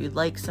me. If you'd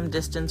like some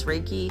distance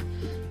Reiki,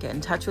 get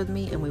in touch with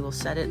me and we will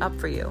set it up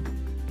for you.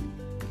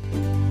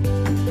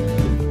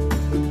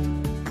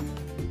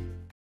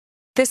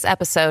 This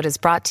episode is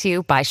brought to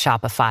you by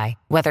Shopify.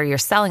 Whether you're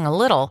selling a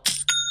little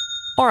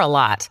or a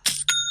lot,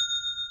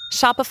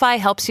 Shopify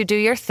helps you do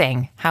your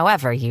thing,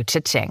 however you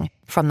cha-ching.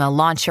 From the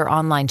launch your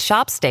online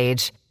shop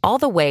stage, all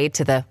the way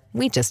to the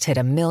we just hit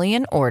 1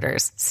 million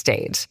orders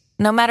stage.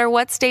 No matter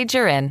what stage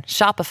you're in,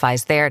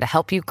 Shopify's there to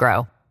help you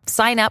grow.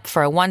 Sign up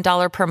for a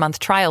 $1 per month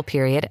trial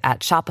period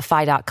at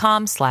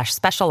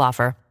shopify.com/special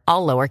offer,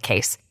 all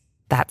lowercase.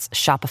 That's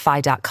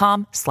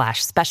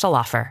shopify.com/special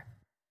offer.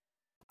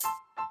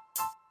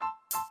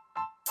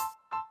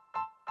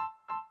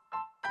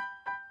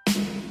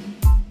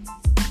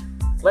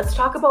 Let's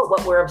talk about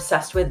what we're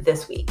obsessed with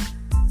this week.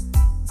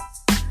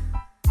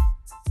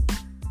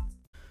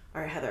 All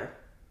right, Heather,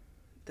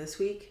 this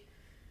week,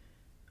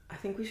 I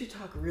think we should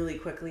talk really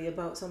quickly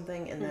about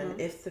something, and then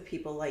if the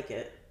people like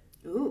it,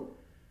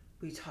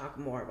 we talk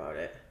more about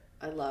it.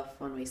 I love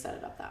when we set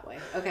it up that way.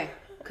 Okay,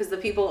 because the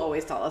people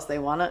always tell us they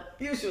want it.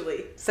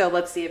 Usually. So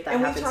let's see if that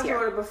happens here. And we've talked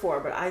about it before,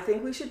 but I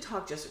think we should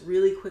talk just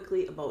really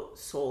quickly about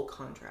soul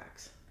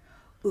contracts.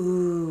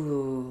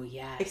 Ooh,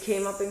 yes. It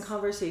came up in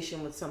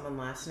conversation with someone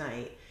last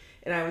night,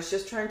 and I was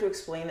just trying to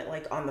explain it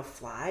like on the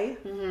fly.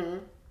 Mm-hmm.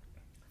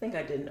 I think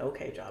I did an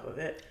okay job of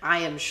it. I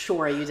am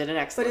sure you did an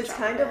excellent job. But it's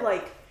kind of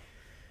like,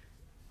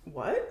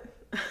 what?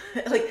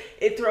 Like,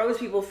 it throws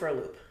people for a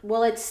loop.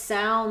 Well, it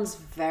sounds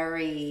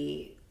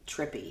very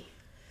trippy.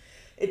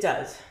 It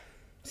does.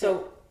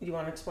 So, you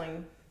want to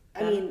explain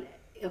that? I mean,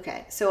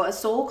 okay. So, a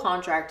soul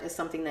contract is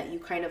something that you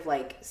kind of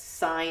like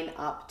sign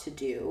up to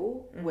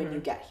do when you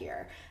get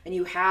here. And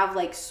you have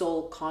like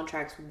soul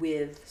contracts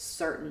with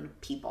certain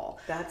people.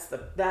 That's the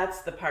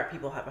part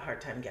people have a hard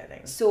time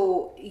getting.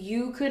 So,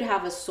 you could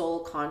have a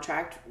soul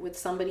contract with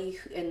somebody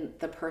and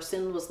the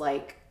person was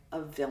like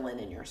a villain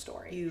in your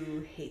story.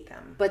 You hate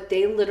them. But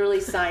they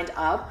literally signed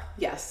up.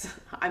 Yes.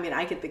 I mean,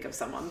 I can think of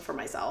someone for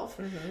myself.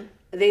 Mm-hmm.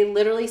 They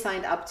literally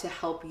signed up to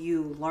help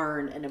you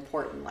learn an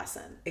important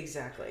lesson.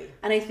 Exactly.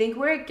 And I think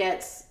where it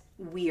gets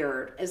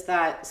weird is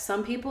that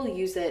some people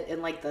use it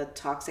in like the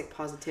toxic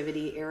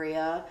positivity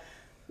area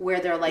where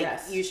they're like,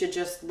 yes, you should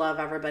just love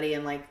everybody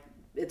and like,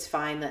 it's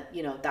fine that,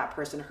 you know, that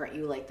person hurt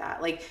you like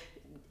that. Like,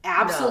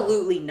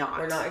 absolutely not.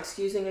 We're not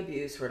excusing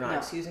abuse. We're not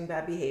excusing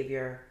bad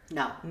behavior.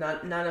 No.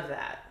 None of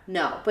that.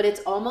 No, but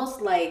it's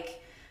almost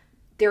like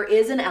there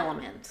is an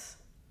element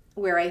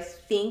where I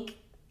think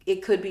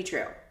it could be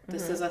true.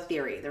 This is a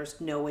theory.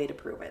 There's no way to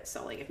prove it.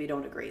 So like if you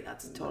don't agree,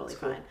 that's totally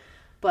fine. Cool.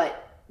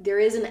 But there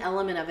is an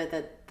element of it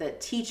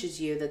that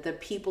teaches you that the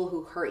people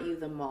who hurt you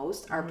the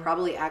most are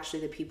probably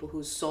actually the people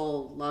whose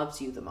soul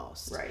loves you the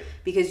most. Right.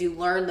 Because you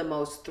learn the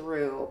most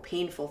through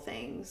painful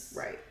things.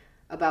 Right.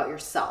 About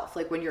yourself.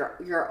 Like when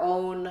your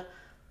own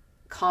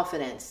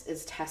confidence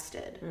is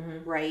tested,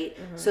 right?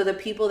 So the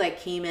people that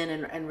came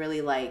in and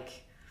really like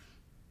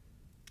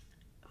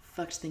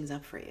fucked things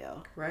up for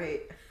you.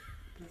 Right.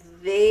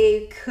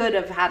 They could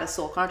have had a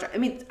soul contract. I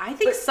mean, I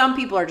think some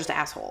people are just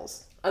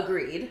assholes.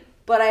 Agreed.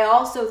 But I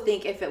also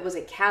think if it was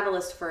a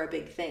catalyst for a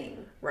big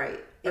thing. Right.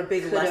 A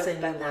big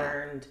lesson you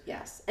learned.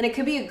 Yes. And it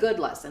could be a good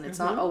lesson. It's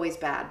not always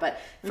bad. But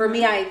for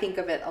me, I think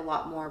of it a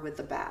lot more with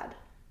the bad.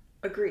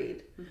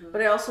 Agreed.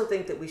 But I also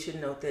think that we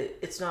should note that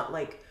it's not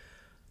like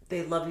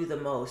they love you the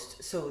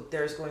most, so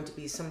there's going to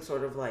be some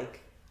sort of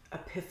like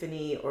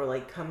epiphany or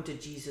like come to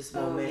Jesus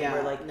moment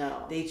where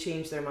like they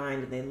change their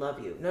mind and they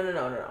love you.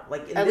 No.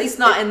 Like at least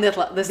not in this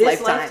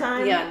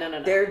lifetime. Yeah,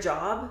 no. Their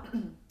job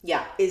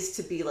is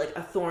to be like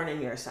a thorn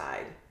in your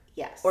side.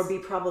 Yes. Or be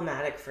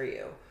problematic for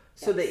you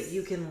so that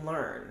you can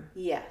learn.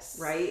 Yes.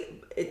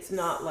 Right? It's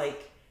not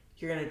like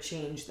you're going to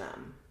change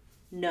them.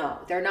 No,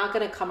 they're not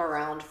going to come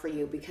around for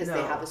you because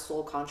they have a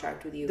soul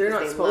contract with you. They're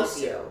not they supposed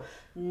love you. to.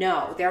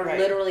 No, they're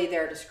literally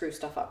there to screw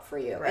stuff up for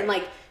you. Right. And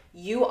like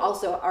you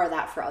also are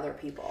that for other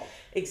people.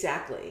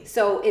 Exactly.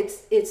 So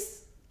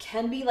it's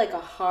can be like a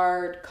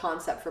hard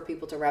concept for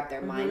people to wrap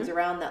their minds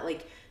around, that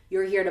like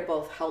you're here to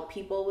both help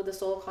people with a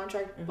soul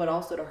contract but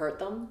also to hurt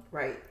them.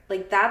 Right.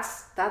 Like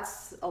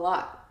that's a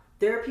lot.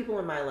 There are people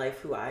in my life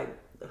who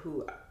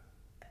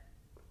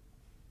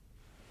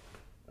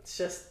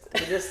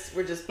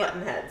we're just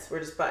button heads. We're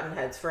just button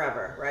heads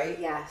forever, right?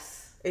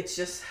 Yes. It's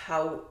just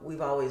how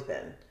we've always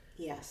been.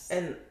 Yes.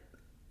 And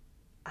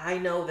I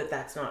know that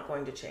that's not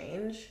going to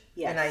change.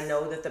 Yes. And I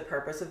know that the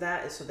purpose of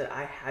that is so that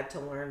I had to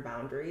learn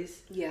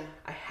boundaries. Yeah.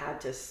 I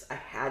had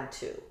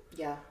to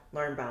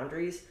learn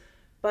boundaries.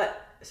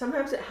 But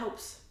sometimes it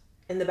helps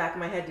in the back of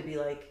my head to be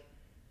like,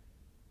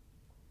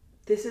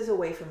 this is a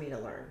way for me to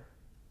learn.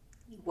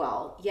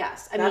 Well,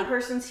 yes. I mean, that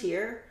person's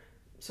here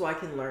so I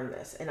can learn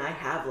this, and I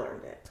have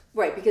learned it.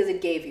 Right, because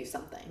it gave you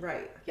something.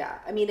 Right. Yeah.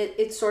 I mean,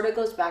 it sort of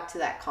goes back to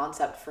that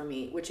concept for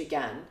me, which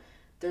again,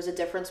 there's a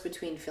difference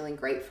between feeling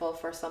grateful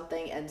for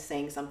something and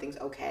saying something's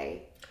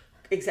okay.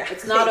 Exactly.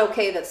 It's not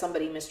okay that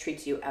somebody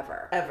mistreats you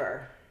ever.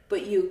 Ever.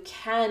 But you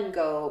can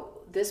go,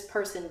 this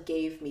person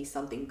gave me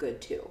something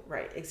good too.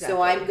 Right, exactly.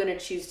 So I'm going to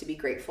choose to be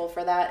grateful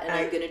for that, and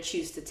I'm going to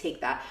choose to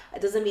take that.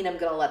 It doesn't mean I'm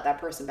going to let that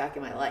person back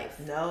in my life.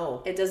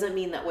 No. It doesn't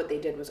mean that what they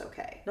did was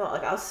okay. No,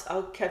 like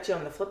I'll catch you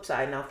on the flip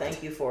side and I'll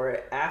thank you for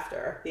it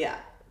after. Yeah.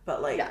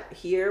 But like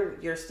here,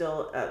 you're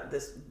still at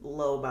this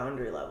low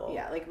boundary level.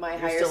 Yeah, like my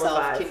higher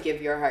self can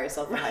give your higher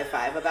self a high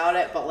five about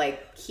it, but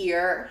like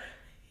here,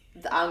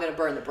 I'm going to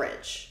burn the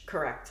bridge.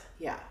 Correct.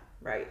 Yeah.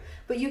 Right.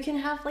 But you can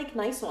have like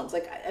nice ones.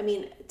 Like, I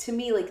mean, to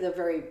me, like the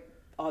very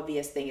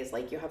obvious thing is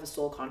like you have a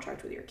soul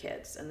contract with your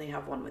kids and they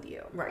have one with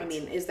you. Right. I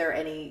mean, is there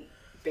any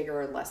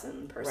bigger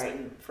lesson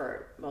person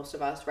for most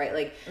of us, right?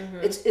 Like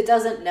it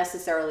doesn't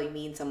necessarily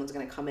mean someone's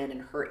going to come in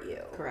and hurt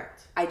you.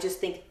 Correct. I just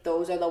think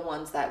those are the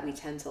ones that we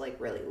tend to like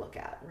really look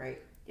at.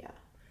 Right. Yeah.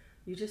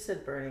 You just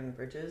said burning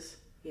bridges.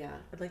 Yeah.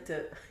 I'd like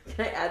to,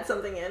 can I add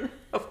something in?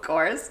 Of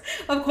course.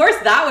 Of course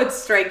that would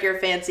strike your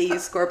fancy,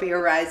 Scorpio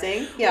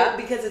rising. Yeah. Well,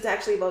 because it's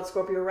actually about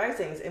Scorpio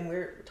risings and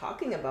we're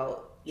talking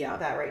about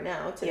that right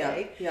now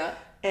today. Yeah.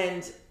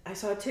 And I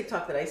saw a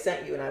TikTok that I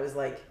sent you and I was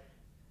like,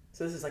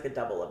 so this is like a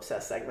double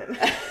obsessed segment.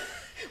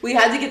 We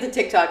had to get the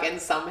TikTok in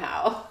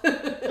somehow.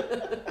 And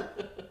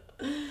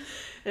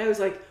I was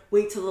like,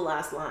 wait till the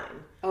last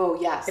line. Oh,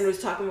 yes. And it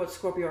was talking about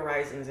Scorpio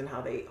risings and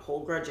how they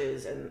hold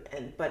grudges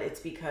but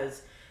it's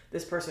because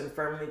this person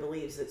firmly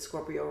believes that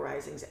Scorpio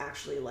risings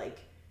actually like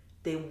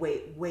they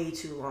wait way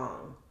too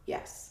long.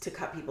 Yes. To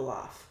cut people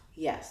off.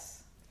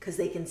 Yes. Because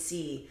they can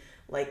see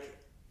like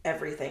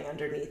everything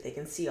underneath. They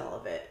can see all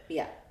of it.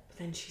 Yeah. But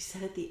then she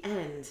said at the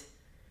end,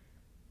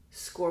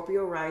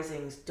 Scorpio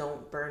risings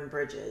don't burn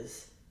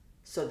bridges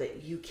so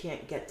that you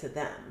can't get to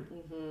them.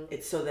 Mm-hmm.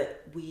 It's so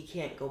that we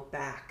can't go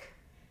back.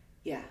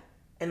 Yeah.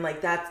 And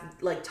like that's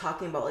like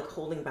talking about like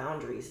holding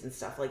boundaries and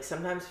stuff. Like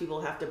sometimes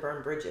people have to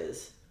burn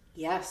bridges.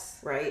 Yes.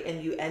 Right?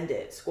 And you end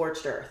it,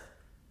 scorched earth.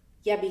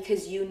 Yeah,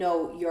 because you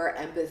know your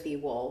empathy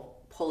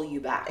will pull you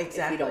back if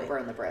you don't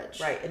burn the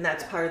bridge. Right. And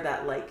that's part of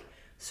that like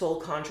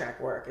soul contract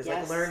work is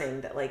like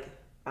learning that like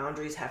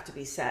boundaries have to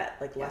be set,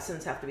 like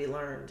lessons have to be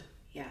learned.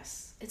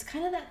 Yes. It's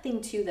kind of that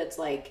thing too that's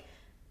like,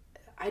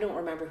 I don't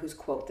remember whose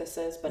quote this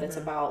is, but it's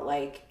about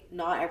like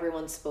not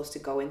everyone's supposed to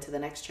go into the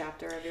next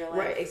chapter of your life.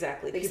 Right,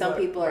 exactly. Like some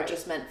people are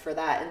just meant for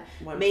that.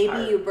 And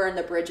maybe you burn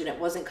the bridge and it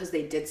wasn't because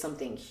they did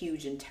something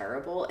huge and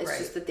terrible. It's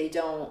just that they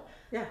don't,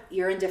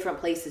 you're in different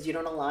places. You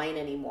don't align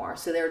anymore.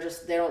 So their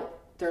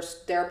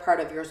part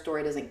of your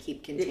story doesn't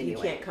keep continuing.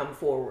 You can't come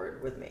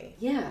forward with me.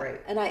 Yeah.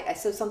 Right. And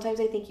so sometimes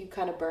I think you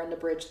kind of burn the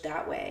bridge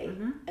that way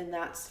and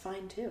that's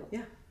fine too.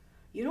 Yeah.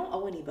 You don't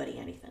owe anybody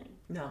anything.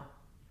 No.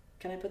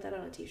 Can I put that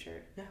on a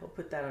t-shirt? Yeah, we'll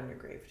put that on your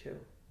grave too.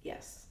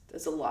 Yes.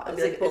 There's a lot.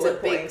 It's like bullet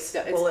points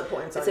on your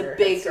headstone. It's a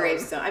big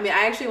gravestone. I mean,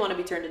 I actually want to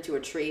be turned into a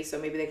tree, so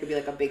maybe there could be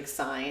like a big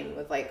sign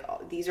with like,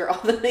 these are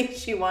all the things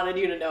she wanted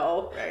you to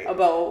know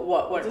about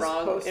what went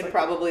wrong and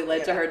probably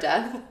led to her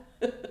death.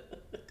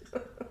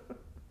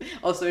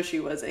 Also, she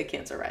was a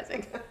Cancer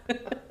rising.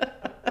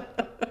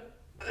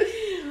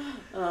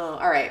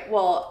 All right.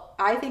 Well,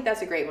 I think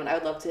that's a great one. I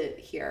would love to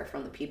hear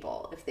from the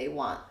people if they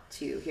want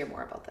to hear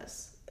more about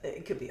this.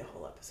 It could be a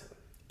whole episode.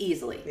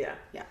 Easily. Yeah.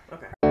 Yeah.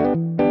 Okay.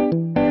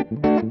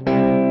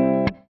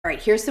 All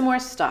right. Here's some more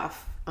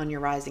stuff on your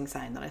rising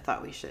sign that I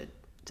thought we should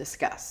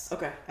discuss.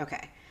 Okay.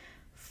 Okay.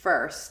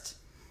 First,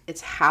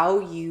 it's how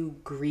you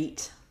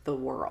greet the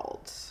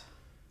world.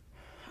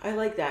 I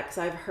like that because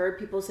I've heard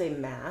people say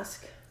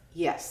mask.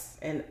 Yes.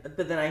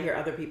 But then I hear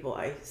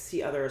I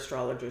see other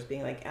astrologers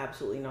being like,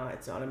 absolutely not.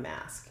 It's not a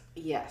mask.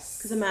 Yes.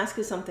 Because a mask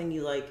is something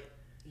you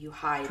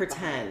hide,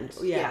 pretend.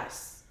 Behind.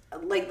 Yes.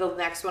 Like the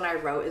next one I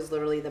wrote is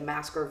literally the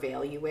mask or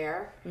veil you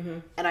wear. Mm-hmm.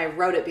 And I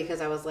wrote it because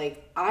I was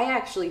like, I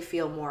actually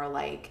feel more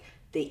like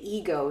the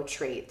ego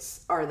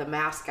traits are the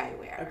mask I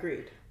wear.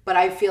 Agreed. But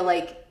I feel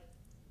like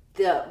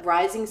the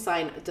rising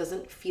sign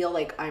doesn't feel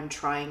like I'm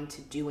trying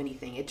to do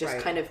anything. It just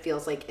kind of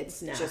feels like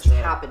it's just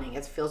happening.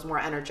 It feels more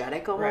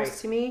energetic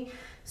almost to me.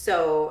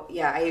 So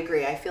yeah, I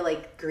agree. I feel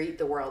like greet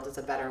the world is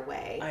a better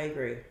way. I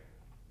agree.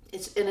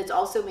 It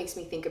also makes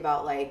me think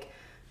about like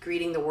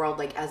greeting the world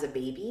like as a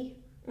baby.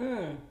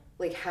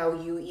 Like how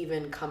you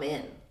even come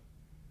in.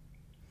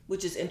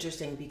 Which is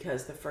interesting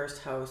because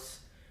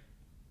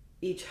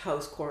each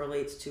house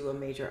correlates to a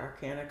major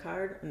arcana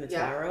card in the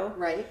tarot.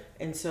 Right.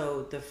 And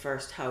so the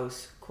first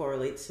house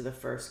correlates to the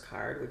first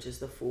card, which is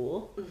the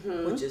Fool,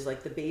 which is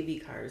like the baby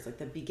card, is like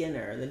the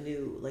beginner, the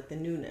new, like the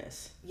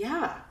newness.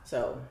 Yeah.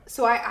 So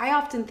I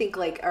often think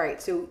like, all right,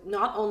 so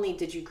not only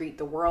did you greet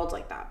the world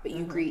like that, but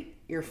you greet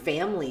your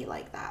family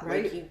like that.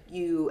 Right. Like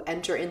you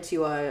enter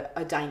into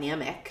a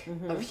dynamic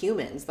of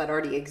humans that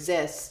already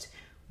exist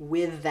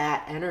with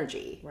that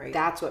energy. Right.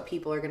 That's what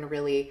people are going to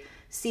really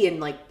see and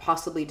like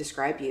possibly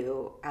describe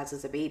you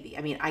as a baby.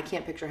 I mean, I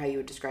can't picture how you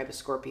would describe a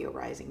Scorpio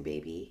rising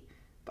baby,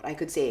 but I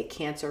could say a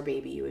Cancer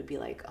baby, you would be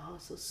like, oh,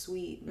 so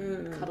sweet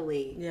and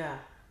cuddly. Yeah.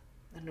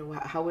 I don't know,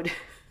 how would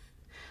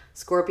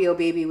Scorpio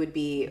baby would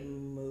be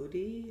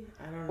moody?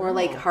 I don't know. Or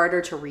like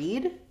harder to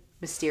read?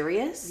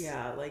 Mysterious?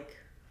 Yeah,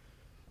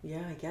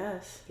 I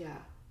guess. Yeah.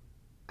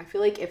 I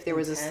feel like if there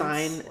was a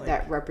sign like,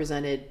 that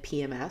represented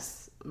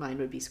PMS, mine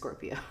would be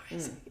Scorpio.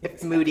 If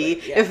exactly,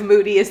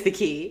 moody is the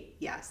key.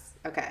 Yes.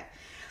 Okay.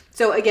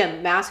 So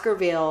again, mask or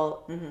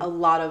veil, a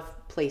lot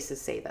of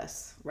places say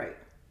this. Right.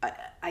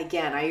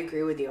 Again, I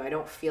agree with you. I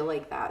don't feel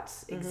like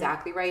that's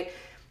exactly right.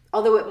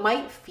 Although it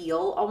might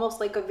feel almost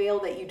like a veil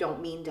that you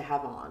don't mean to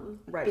have on.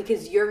 Right.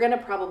 Because you're going to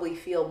probably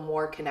feel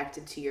more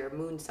connected to your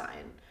moon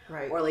sign.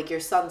 Right. Or like your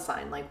sun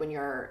sign, like when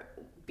you're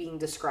being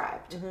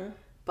described.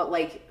 But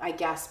like, I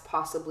guess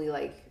possibly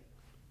like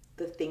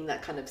the thing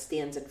that kind of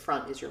stands in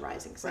front is your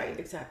rising sign. Right,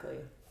 exactly.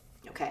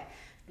 Okay.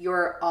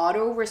 Your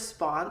auto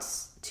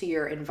response to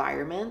your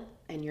environment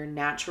and your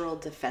natural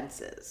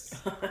defenses.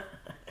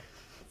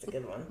 That's a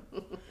good one.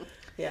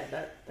 Yeah,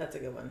 that's a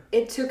good one.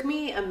 It took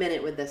me a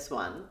minute with this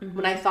one.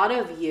 When I thought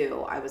of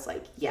you, I was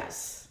like,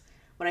 yes.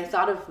 When I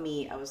thought of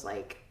me, I was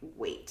like,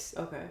 wait.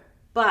 Okay.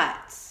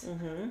 But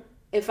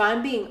if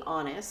I'm being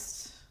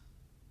honest,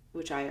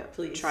 which I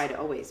try to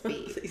always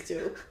be. Please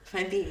do. If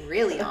I'm being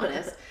really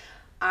honest,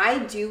 I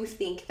do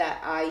think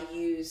that I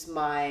use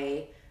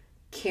my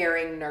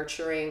caring,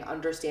 nurturing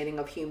understanding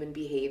of human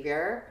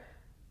behavior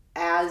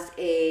as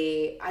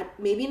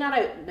maybe not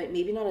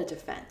a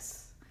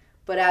defense,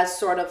 but as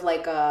sort of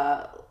like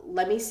a,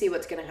 let me see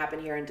what's going to happen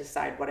here and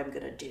decide what I'm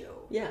going to do.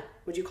 Yeah.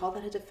 Would you call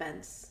that a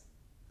defense?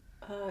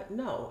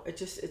 No, it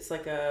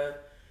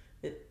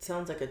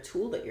sounds like a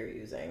tool that you're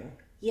using.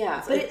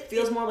 Yeah, but it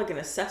feels more like an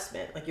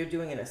assessment, like you're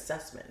doing an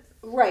assessment.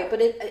 Right, but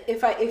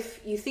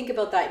if you think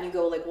about that and you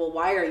go like, well,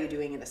 why are you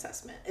doing an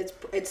assessment?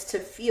 It's to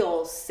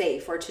feel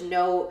safe or to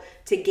know,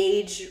 to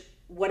gauge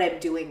what I'm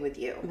doing with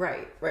you.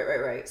 Right.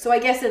 So I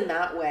guess in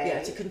that way.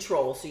 Yeah, to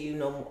control, so you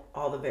know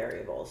all the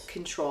variables.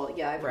 Control,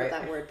 yeah, I've heard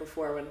that word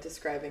before when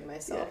describing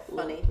myself. Yeah,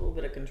 Funny. A little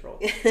bit of control.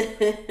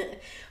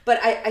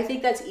 But I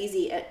think that's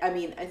easy. I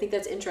mean, I think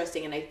that's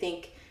interesting, and I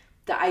think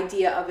the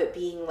idea of it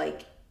being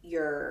like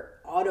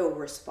your auto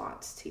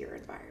response to your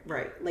environment.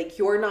 Right. Like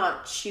you're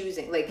not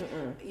choosing, like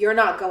you're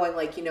not going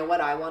like, you know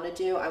what I want to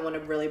do? I want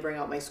to really bring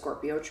out my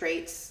Scorpio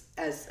traits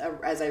as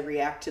I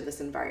react to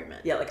this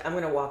environment. Yeah, like I'm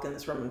going to walk in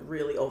this room and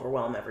really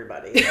overwhelm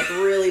everybody. Like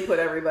really put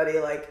everybody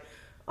like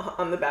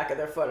on the back of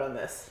their foot on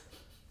this.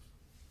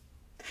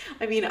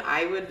 I mean,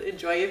 I would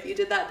enjoy if you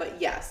did that,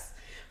 but yes.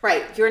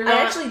 Right. You're not.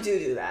 I actually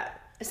do that.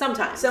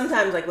 Sometimes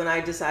like when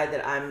I decide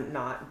that I'm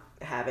not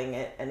having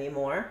it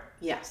anymore.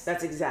 Yes.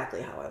 That's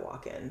exactly how I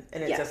walk in,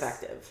 and it's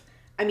effective.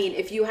 I mean,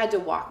 if you had to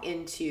walk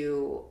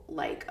into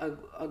like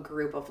a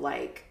group of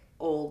like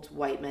old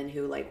white men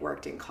who like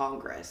worked in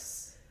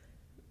Congress,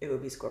 it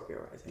would be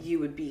Scorpio rising. You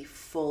would be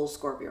full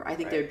Scorpio. I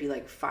think there would be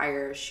like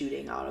fire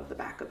shooting out of the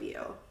back of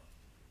you.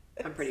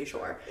 I'm pretty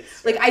sure.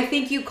 Like I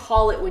think you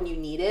call it when you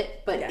need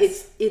it, but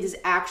it is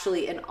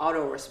actually an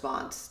auto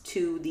response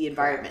to the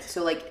environment.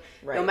 So like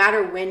no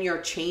matter when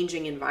you're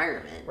changing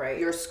environment,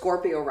 your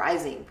Scorpio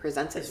rising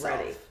presents itself.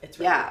 It's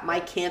ready. Yeah,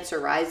 my Cancer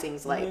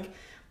rising's like,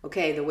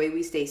 okay, the way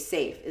we stay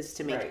safe is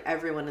to make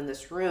everyone in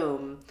this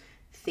room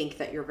think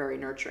that you're very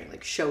nurturing.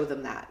 Like show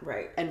them that.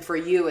 Right. And for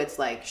you, it's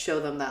like show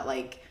them that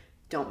like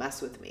don't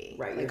mess with me.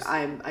 Right. Like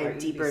I'm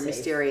deeper and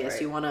mysterious.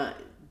 Right. You wanna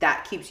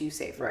that keeps you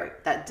safe.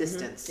 Right. That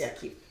distance. Yeah.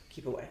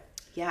 Keep away.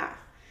 Yeah.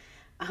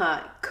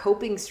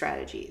 Coping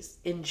strategies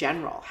in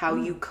general, how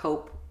you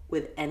cope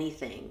with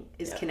anything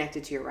is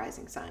connected to your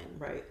rising sign.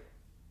 Right.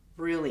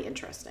 Really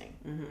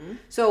interesting.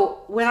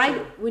 So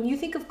when you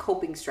think of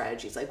coping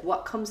strategies, like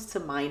what comes to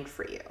mind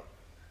for you?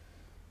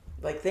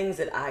 Like things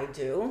that I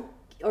do.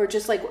 Or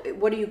just like,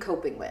 what are you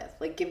coping with?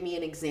 Like, give me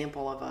an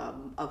example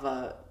of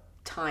a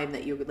time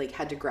that you like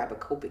had to grab a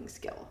coping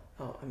skill.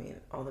 Oh, I mean,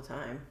 all the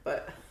time,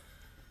 but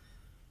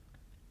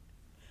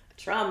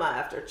trauma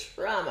after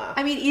trauma.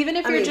 I mean, even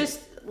if you're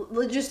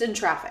just in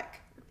traffic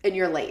and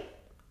you're late.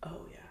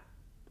 Oh yeah.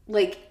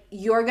 Like,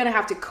 you're going to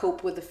have to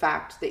cope with the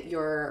fact that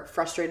you're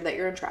frustrated that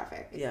you're in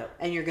traffic. Yeah.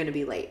 And you're going to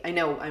be late. I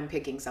know I'm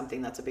picking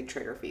something that's a big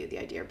trigger for you, the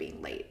idea of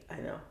being late. I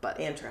know. But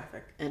and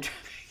traffic.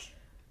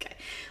 Okay.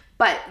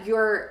 But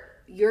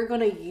you're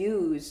going to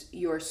use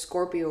your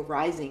Scorpio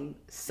rising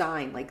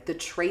sign, like the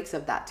traits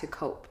of that, to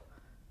cope.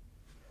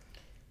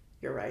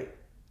 You're right.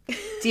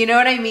 Do you know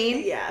what I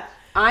mean? Yeah.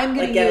 I'm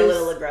going to get a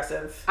little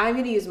aggressive. I'm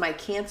going to use my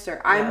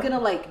Cancer. I'm going to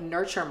like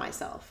nurture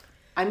myself.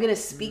 I'm going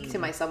to speak to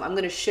myself. I'm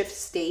going to shift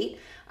state.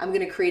 I'm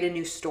going to create a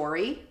new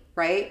story,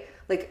 right?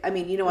 Like, I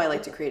mean, you know, I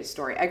like to create a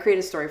story. I create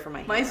a story for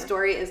my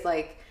story is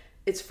like,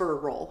 it's for a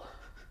role.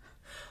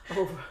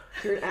 Oh,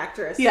 you're an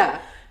actress. Yeah.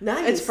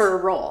 Nice. It's for a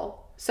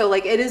role. So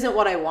like, it isn't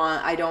what I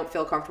want. I don't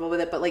feel comfortable with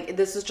it, but like,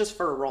 this is just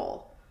for a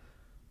role.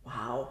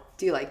 Wow.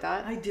 Do you like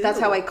that? I do. That's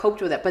how I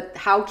coped with it. But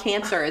how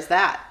Cancer is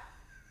that?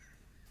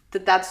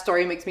 That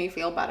story makes me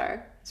feel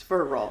better. It's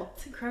for a role.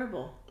 It's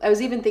incredible. I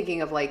was even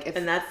thinking of like, if...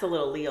 And that's the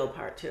little Leo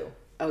part too.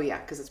 Oh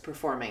yeah, because it's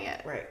performing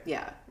it. Right.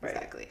 Yeah, right.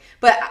 Exactly.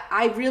 But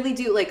I really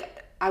do,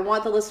 like, I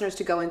want the listeners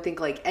to go and think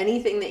like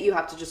anything that you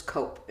have to just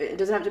cope. It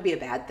doesn't have to be a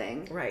bad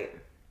thing. Right.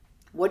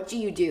 What do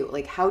you do?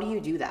 Like, how do you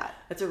do that?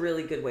 That's a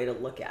really good way to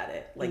look at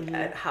it. Like,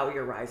 at how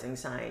your rising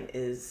sign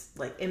is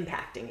like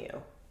impacting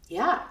you.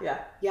 Yeah.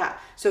 Yeah. Yeah.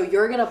 So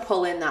you're going to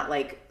pull in that,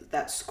 like,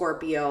 that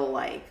Scorpio,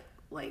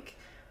 like,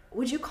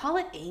 would you call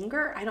it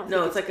anger? I don't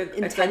think it's like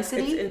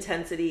intensity. It's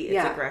intensity.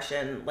 It's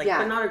aggression. Like,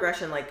 but not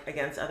aggression like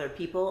against other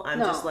people. I'm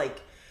just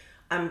like,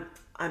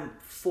 I'm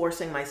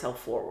forcing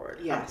myself forward.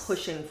 Yes. I'm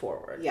pushing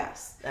forward.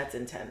 Yes. That's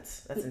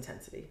intense. That's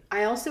intensity.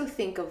 I also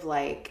think of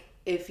like,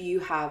 if you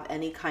have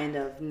any kind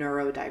of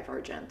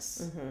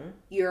neurodivergence,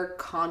 you're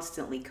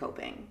constantly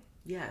coping.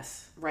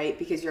 Yes. Right?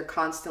 Because you're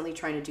constantly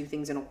trying to do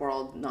things in a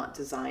world not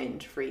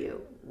designed for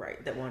you.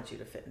 Right. That wants you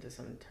to fit into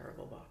some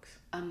terrible box.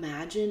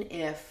 Imagine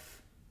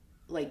if,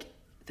 like,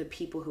 the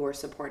people who are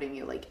supporting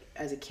you, like,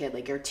 as a kid,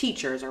 like your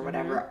teachers or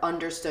whatever,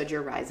 understood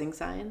your rising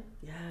sign.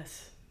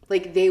 Yes.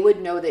 Like, they would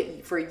know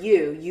that for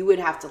you, you would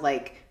have to,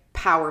 like,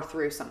 power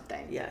through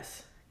something.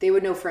 Yes. They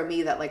would know for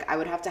me that, like, I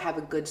would have to have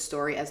a good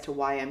story as to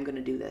why I'm going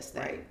to do this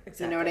thing. Right.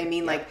 Exactly. You know what I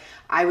mean? Yeah. Like,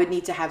 I would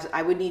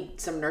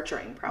need some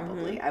nurturing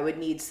probably. I would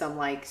need some,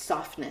 like,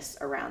 softness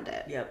around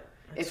it. Yep.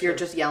 If you're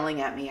just yelling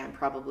at me, I'm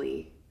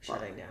probably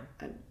shutting down.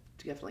 I'm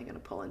definitely going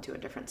to pull into a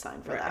different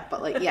sign for that.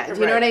 But, like, yeah,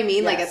 do you know what I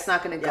mean? Yes. Like, it's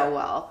not going to go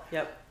well.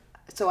 Yep.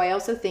 So I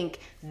also think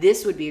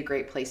this would be a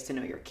great place to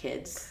know your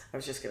kids. I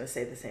was just going to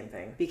say the same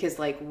thing. Because,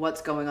 like,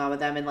 what's going on with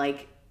them, and,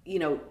 like, you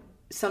know,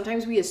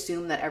 sometimes we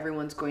assume that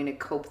everyone's going to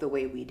cope the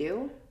way we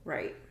do.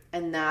 Right.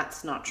 And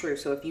that's not true.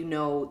 So if you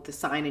know the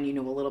sign and you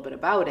know a little bit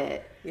about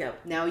it,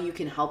 now you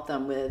can help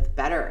them with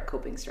better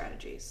coping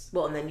strategies.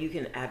 Well, and then you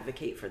can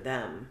advocate for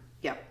them.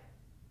 Yep.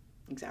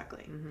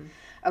 Exactly.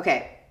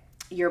 Okay.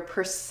 Your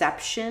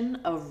perception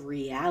of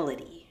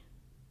reality.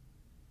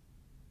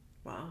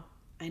 Wow.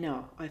 I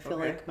know. I feel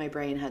like my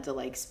brain had to,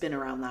 like, spin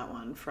around that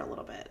one for a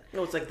little bit.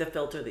 No, it's like the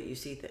filter that you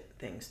see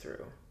things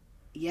through.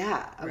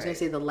 Yeah. I was going to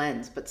say the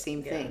lens, but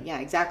same thing. Yeah,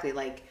 exactly.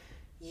 Like,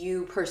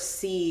 you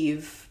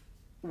perceive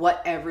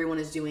what everyone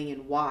is doing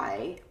and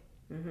why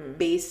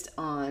based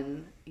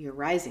on your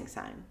rising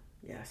sign.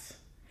 Yes.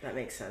 That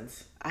makes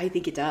sense. I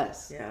think it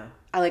does. Yeah.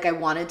 I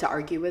wanted to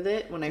argue with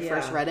it when I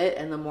first read it,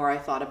 and the more I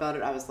thought about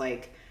it, I was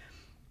like,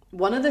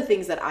 one of the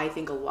things that I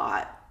think a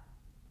lot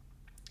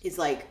is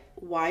like,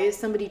 why is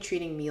somebody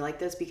treating me like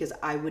this? Because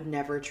I would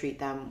never treat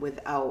them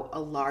without a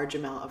large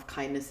amount of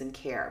kindness and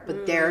care,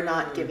 but they're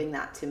not giving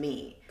that to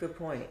me. Good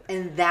point.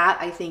 And that,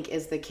 I think,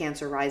 is the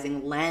Cancer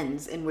rising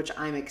lens in which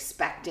I'm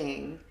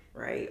expecting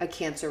a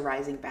Cancer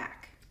rising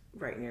back.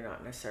 Right, and you're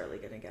not necessarily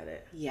going to get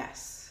it.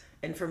 Yes.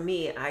 And for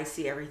me, I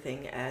see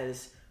everything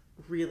as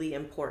really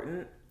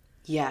important.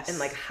 Yes. And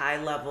like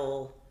high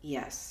level.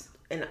 Yes.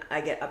 And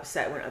I get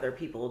upset when other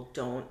people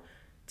don't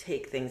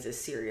take things as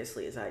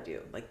seriously as I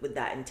do, like with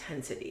that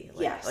intensity.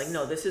 Like, yes. Like,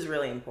 no, this is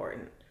really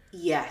important.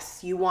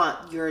 Yes. You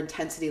want your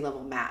intensity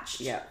level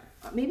matched. Yeah.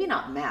 Maybe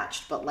not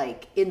matched, but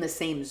like in the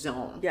same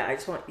zone. Yeah, I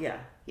just want,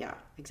 Yeah,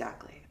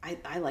 exactly.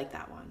 I like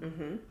that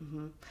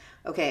one.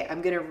 Okay,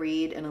 I'm going to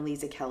read an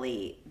Eliza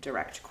Kelly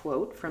direct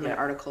quote from an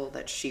article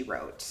that she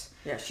wrote.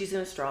 Yeah, she's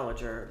an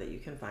astrologer that you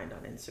can find on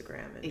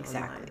Instagram and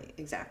online.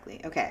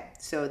 Exactly. Okay,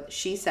 so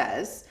she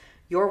says,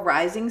 your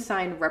rising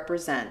sign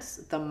represents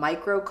the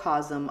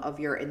microcosm of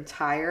your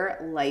entire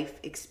life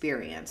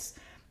experience,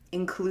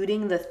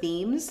 including the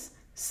themes,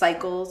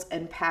 cycles,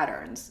 and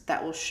patterns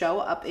that will show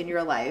up in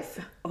your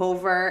life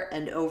over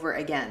and over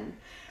again.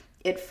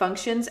 It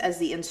functions as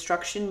the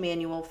instruction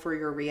manual for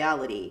your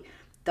reality,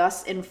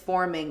 thus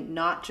informing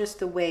not just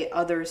the way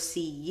others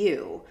see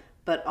you,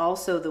 but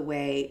also the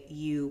way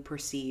you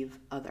perceive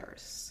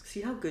others.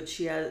 See how good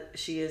she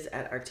is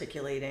at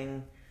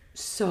articulating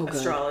So good.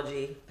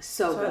 Astrology.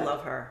 So good. I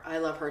love her. I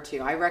love her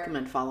too. I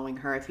recommend following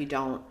her if you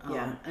don't.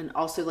 Yeah. And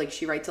also, like,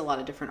 she writes a lot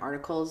of different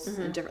articles.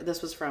 And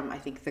this was from, I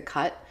think, The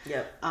Cut.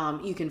 Yep.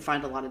 You can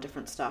find a lot of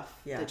different stuff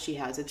that she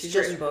has. She's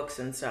written books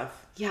and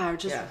stuff. Yeah,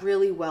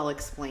 really well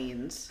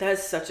explained.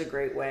 That's such a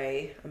great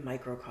way. A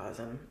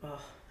microcosm.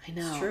 Oh, I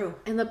know. It's true.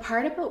 And the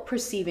part about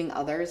perceiving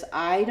others,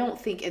 I don't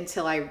think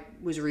until I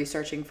was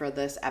researching for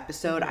this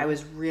episode, I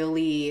was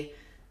really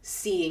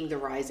seeing the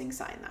rising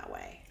sign that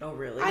way. Oh,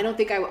 really? I don't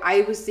think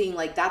I was seeing,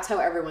 like, that's how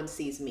everyone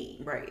sees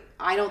me. Right.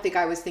 I don't think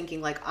I was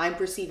thinking, like, I'm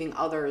perceiving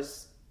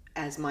others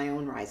as my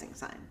own rising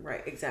sign.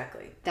 Right,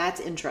 exactly. That's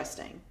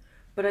interesting.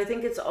 But I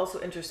think it's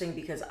also interesting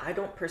because I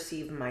don't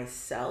perceive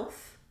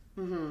myself.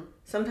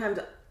 Sometimes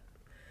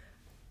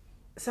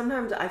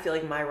I feel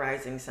like my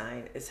rising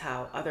sign is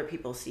how other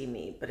people see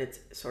me, but it's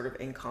sort of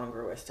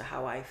incongruous to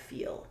how I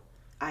feel.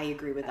 I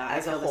agree with that.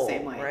 As I feel a whole, the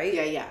same way.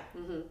 right? Yeah.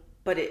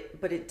 But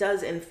it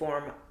does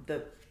inform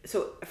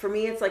so for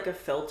me it's like a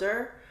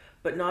filter,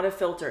 but not a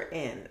filter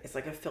in. It's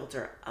like a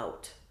filter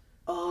out.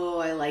 Oh,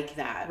 I like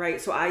that.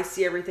 Right? So I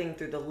see everything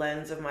through the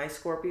lens of my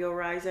Scorpio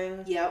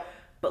rising. Yep.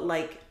 But,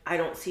 like, I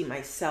don't see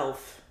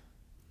myself.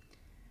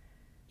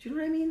 Do you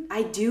know what I mean?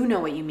 I do know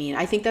what you mean.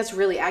 I think that's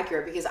really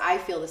accurate because I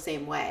feel the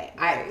same way.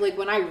 Right. Like,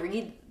 when I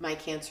read my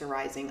Cancer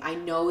rising, I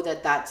know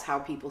that that's how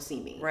people see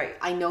me. Right.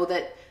 I know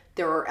that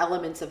there are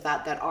elements of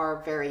that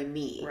are very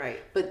me. Right.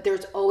 But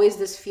there's always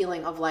this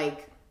feeling of,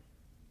 like,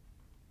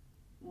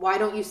 why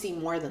don't you see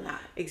more than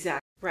that?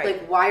 Exactly. Right.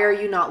 Like, why are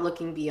you not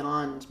looking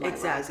beyond my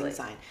rising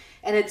sign?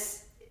 And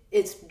it's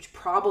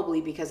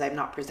probably because I'm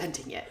not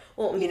presenting it.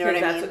 Well, you know what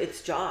I mean? That's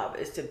its job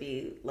is to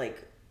be,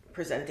 like,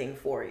 presenting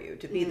for you,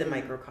 to be the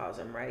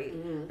microcosm, right?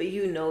 But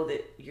you know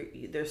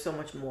that there's so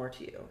much more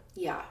to you.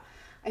 Yeah.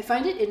 I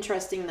find it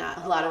interesting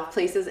that a lot of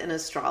places in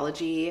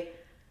astrology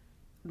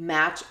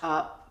match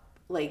up,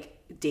 like,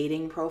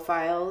 dating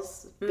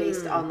profiles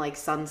based on, like,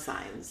 sun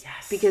signs.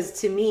 Yes.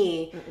 Because to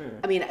me,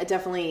 I mean, I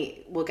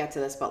definitely, we'll get to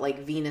this, but, like,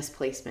 Venus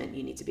placement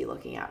you need to be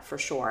looking at for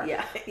sure.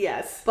 Yeah.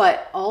 Yes.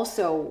 But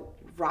also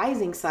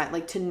rising sign,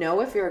 like, to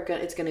know if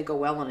it's going to go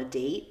well on a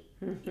date,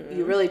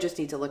 you really just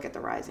need to look at the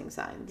rising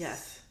signs.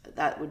 Yes.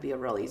 That would be a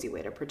real easy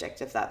way to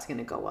predict if that's going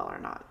to go well or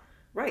not.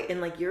 Right.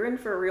 And, like, you're in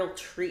for a real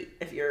treat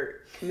if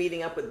you're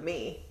meeting up with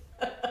me.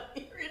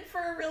 You're in for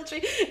a real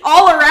treat.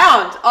 All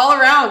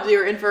around,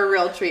 you're in for a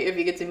real treat if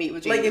you get to meet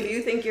with Jamie. Like, if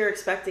you think you're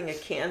expecting a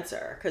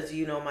Cancer, because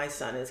you know my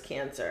son is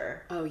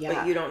Cancer. Oh, yeah.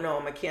 But you don't know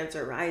I'm a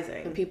Cancer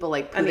rising. And people,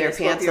 like, put their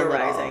pants a little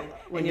rising.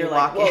 when and you're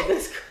like, walking. whoa,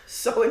 this is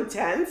so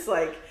intense.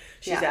 Like,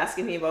 she's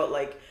asking me about,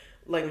 like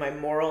my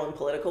moral and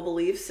political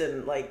beliefs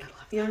and, like,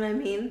 you know what I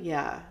mean?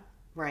 Yeah,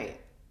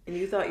 right. And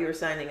you thought you were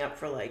signing up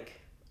for,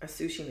 like, a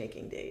sushi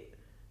making date.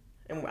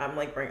 And I'm,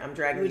 like, I'm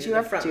dragging Would you you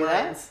to the ever front do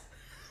lines.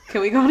 that?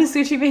 Can we go on a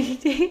sushi making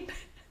date?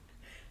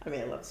 I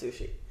mean, I love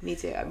sushi. Me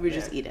too. We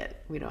just eat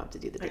it. We don't have to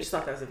do the date. I just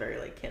thought that was a very,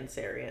 like,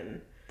 Cancerian.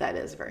 That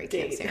is a very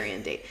date.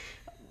 Cancerian date.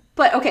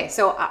 But, okay,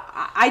 so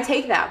I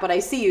take that, but I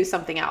see you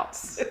something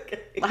else.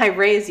 Okay. I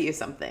raise you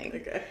something.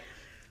 Okay.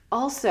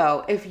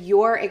 Also, if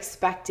you're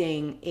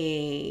expecting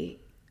a,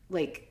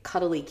 like,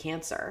 cuddly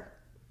Cancer.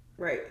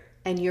 Right.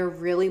 And you're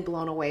really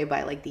blown away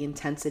by, like, the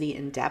intensity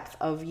and depth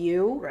of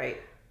you.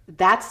 Right.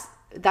 That's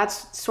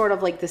sort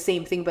of like the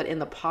same thing, but in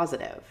the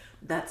positive.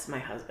 That's my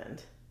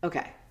husband.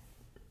 Okay.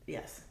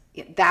 Yes.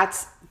 Yeah,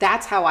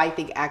 that's how I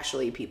think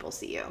actually people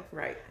see you.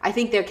 Right. I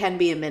think there can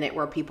be a minute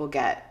where people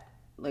get,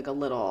 like, a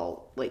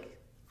little, like,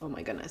 oh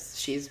my goodness,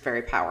 she's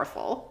very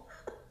powerful.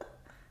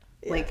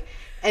 Yeah. Like,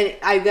 and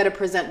I've got to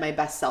present my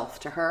best self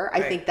to her.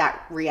 I think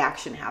that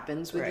reaction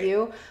happens with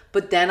you.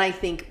 But then I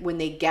think when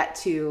they get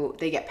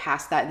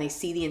past that and they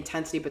see the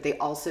intensity, but they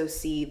also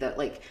see the,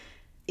 like,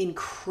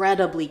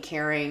 incredibly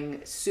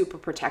caring, super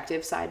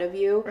protective side of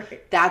you.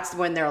 Right. That's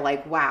when they're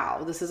like,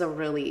 wow, this is a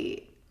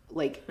really,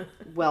 like,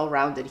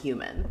 well-rounded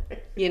human.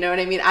 You know what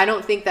I mean? I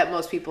don't think that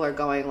most people are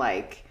going,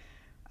 like,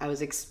 I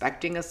was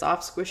expecting a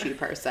soft, squishy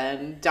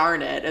person.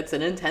 Darn it, it's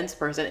an intense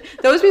person.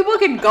 Those people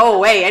can go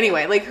away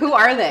anyway. Like, who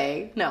are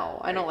they?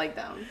 No, I don't like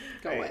them.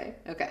 Go away.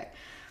 Okay.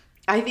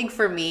 I think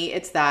for me,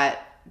 it's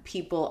that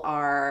people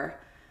are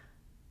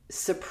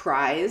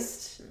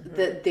surprised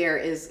that there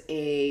is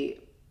a,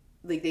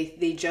 like,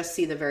 they just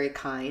see the very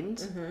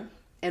kind.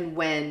 And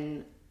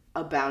when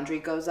a boundary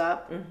goes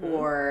up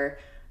or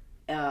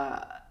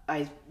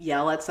I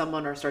yell at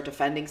someone or start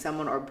defending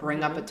someone or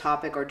bring up a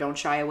topic or don't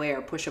shy away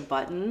or push a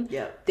button,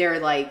 they're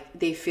like,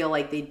 they feel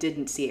like they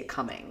didn't see it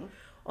coming.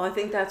 Well, I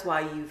think that's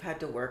why you've had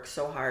to work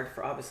so hard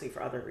for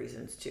other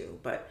reasons too,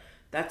 but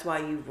that's why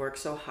you've worked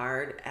so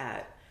hard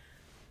at,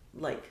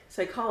 like,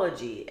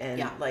 psychology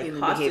and like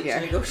hostage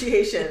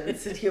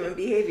negotiations and human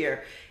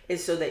behavior,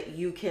 is so that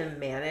you can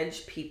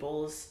manage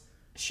people's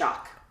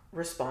shock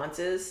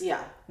responses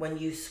when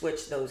you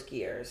switch those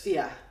gears.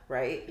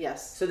 Right?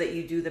 Yes. So that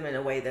you do them in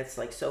a way that's,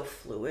 like, so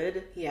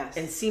fluid. Yes.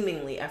 And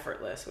seemingly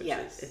effortless, which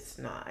is, it's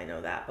not, I know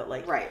that, but,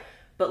 like,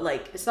 but,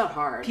 like, it's not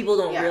hard. People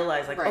don't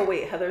realize, like, oh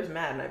wait, Heather's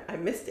mad and I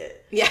missed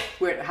it. Yeah.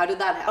 Weird. How did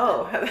that happen?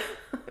 Oh,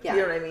 you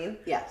know what I mean?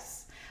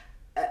 Yes.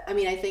 I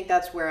mean, I think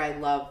that's where I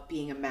love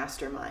being a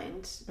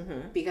mastermind,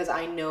 because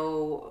I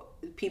know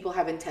people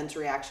have intense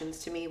reactions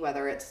to me,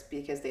 whether it's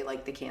because they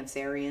like the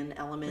Cancerian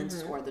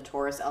elements or the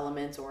Taurus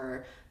elements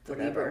or the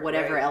Libra,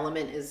 whatever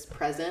element is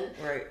present.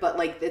 Right. But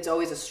like, it's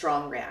always a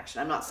strong reaction.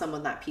 I'm not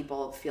someone that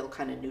people feel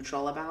kind of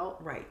neutral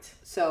about. Right.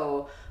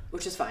 So,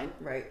 which is fine.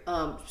 Right.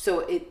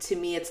 So to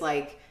me, it's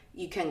like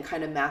you can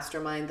kind of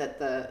mastermind that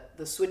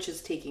the switch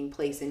is taking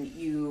place, and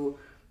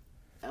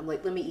I'm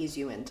like, let me ease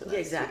you into this. Yeah,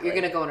 exactly. You're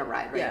going to go on a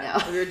ride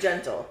now. You're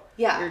gentle.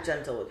 Yeah. You're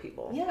gentle with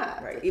people.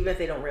 Yeah. Right. Even if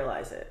they don't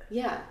realize it.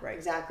 Yeah. Right.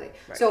 Exactly.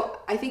 Right.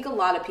 So I think a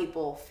lot of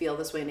people feel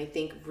this way, and I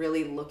think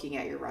really looking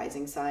at your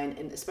rising sign,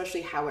 and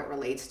especially how it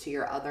relates to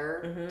your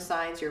other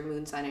signs, your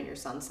moon sign and your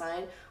sun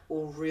sign,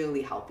 will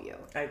really help you.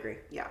 I agree.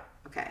 Yeah.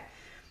 Okay.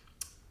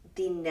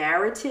 The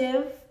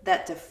narrative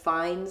that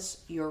defines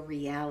your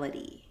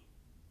reality.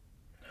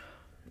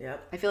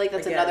 Yep. I feel like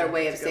that's another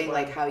way of saying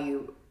like how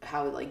you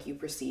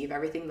perceive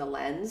everything, the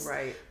lens.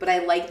 Right. But I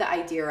like the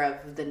idea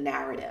of the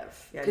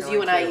narrative, because you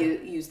and I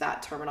use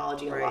that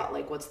terminology a lot.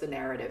 Like, what's the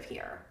narrative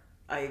here?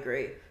 I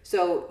agree.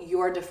 So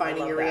you're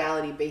defining your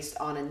reality based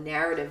on a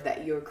narrative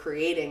that you're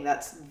creating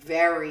that's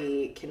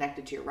very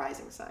connected to your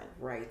rising sign.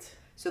 Right.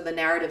 So the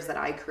narratives that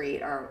I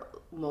create are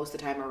most of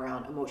the time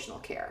around emotional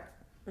care.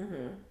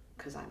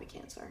 Because I'm a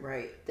Cancer.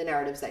 Right. The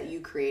narratives that you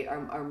create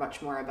are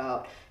much more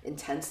about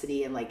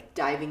intensity and like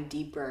diving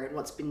deeper and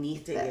what's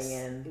beneath this.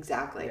 Digging in.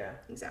 Exactly. Yeah.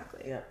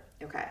 Exactly. Yeah.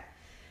 Okay.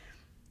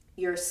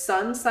 Your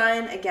sun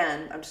sign,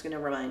 again, I'm just going to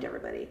remind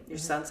everybody. Your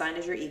sun sign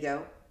is your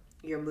ego.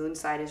 Your moon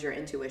sign is your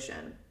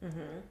intuition.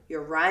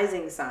 Your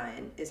rising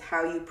sign is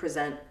how you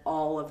present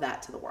all of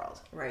that to the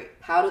world. Right.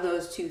 How do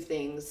those two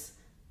things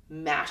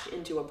mash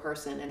into a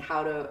person, and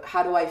how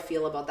do I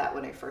feel about that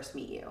when I first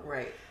meet you?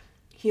 Right.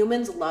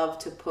 Humans love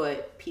to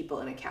put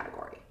people in a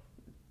category.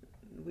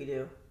 We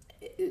do.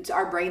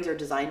 Our brains are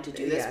designed to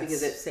do this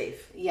because it's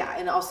safe. Yeah,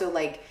 and also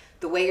like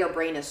the way your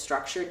brain is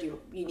structured, you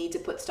need to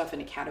put stuff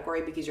in a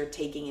category because you're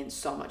taking in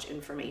so much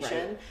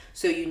information. Right.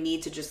 So you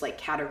need to just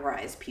like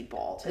categorize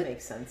people to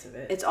make sense of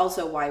it. It's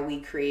also why we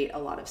create a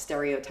lot of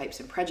stereotypes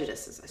and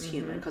prejudices as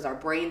human, because our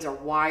brains are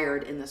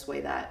wired in this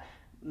way that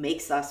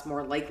makes us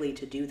more likely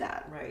to do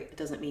that. Right. It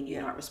doesn't mean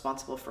you're not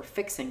responsible for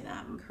fixing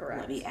them. Correct.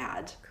 Let me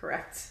add.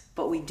 Correct.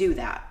 But we do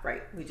that.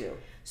 Right. We do.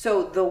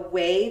 So the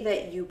way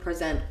that you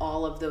present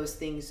all of those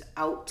things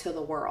out to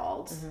the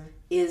world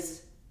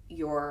is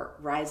your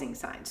rising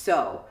sign.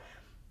 So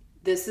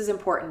this is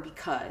important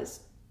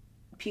because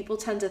people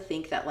tend to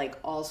think that like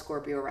all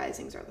Scorpio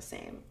risings are the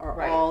same,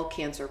 or all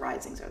Cancer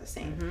risings are the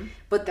same,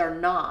 but they're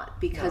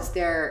not, because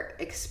they're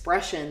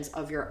expressions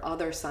of your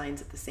other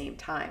signs at the same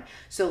time.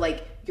 So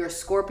like your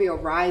Scorpio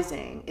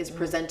rising is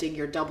presenting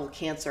your double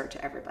Cancer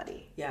to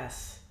everybody.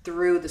 Yes.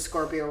 Through the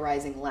Scorpio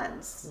rising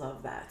lens.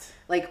 Love that.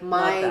 Like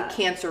my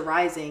Cancer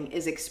rising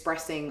is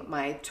expressing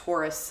my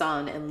Taurus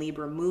sun and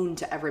Libra moon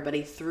to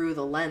everybody through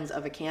the lens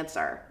of a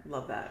Cancer.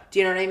 Love that. Do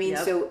you know what I mean?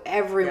 Yep. So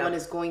everyone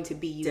is going to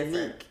be unique.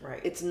 Different. Right.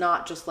 It's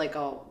not just like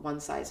a one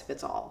size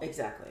fits all.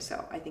 Exactly.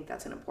 So I think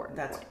that's an important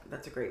point.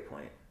 That's a great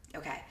point.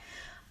 Okay.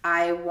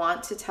 I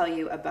want to tell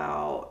you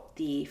about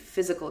the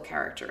physical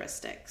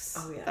characteristics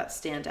that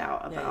stand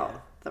out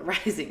about the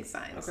rising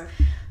signs. Okay.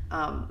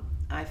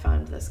 I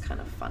found this kind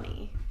of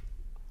funny.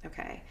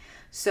 Okay.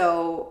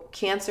 So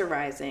Cancer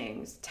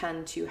risings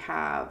tend to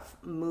have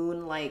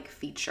moon-like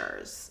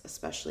features,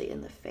 especially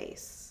in the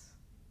face.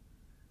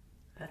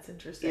 That's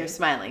interesting. You're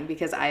smiling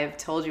because I have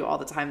told you all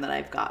the time that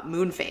I've got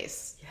moon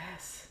face.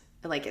 Yes.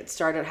 And like it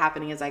started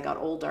happening as I got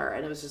older,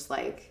 and it was just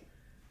like,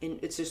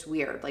 it's just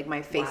weird. Like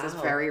my face is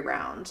very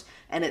round,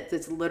 and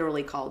it's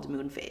literally called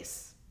moon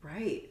face.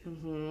 Right.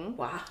 Mm-hmm.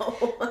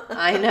 Wow.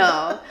 I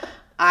know.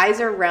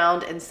 Eyes are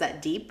round and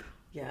set deep.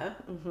 Yeah.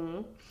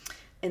 Mm-hmm.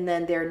 And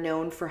then they're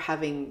known for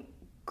having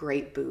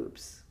great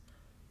boobs.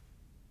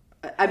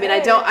 I mean, I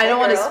don't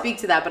want to speak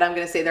to that, but I'm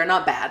going to say they're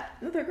not bad.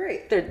 No, they're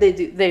great.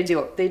 They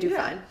do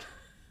fine.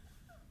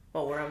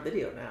 Well, we're on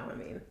video now. I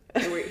mean,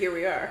 here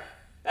we are.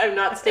 I'm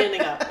not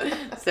standing up,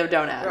 so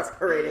don't ask. We're not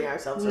parading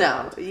ourselves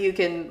around. No, you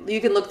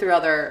can look through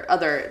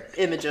other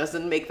images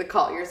and make the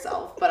call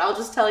yourself. But I'll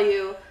just tell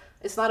you,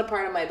 it's not a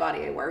part of my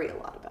body I worry a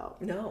lot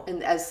about. No.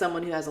 And as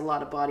someone who has a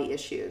lot of body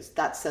issues,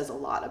 that says a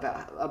lot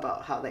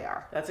about how they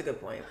are. That's a good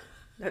point.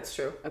 That's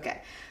true.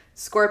 Okay.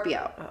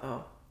 Scorpio.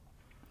 Uh-oh.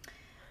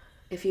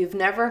 If you've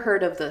never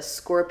heard of the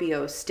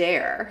Scorpio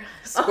stare,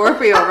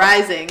 Scorpio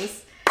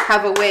risings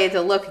have a way to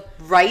look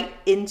right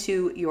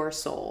into your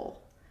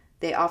soul.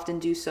 They often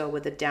do so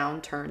with a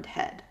downturned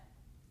head,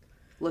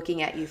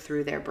 looking at you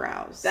through their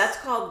brows. That's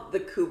called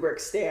the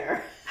Kubrick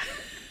stare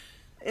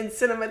in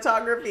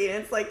cinematography.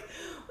 And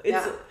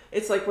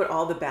it's like what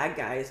all the bad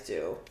guys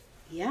do.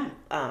 Yeah.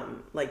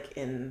 Like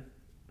in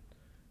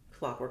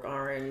Clockwork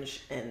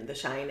Orange and The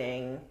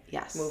Shining.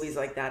 Yes. Movies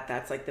like that.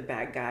 That's like the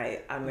bad guy.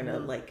 I'm going to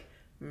like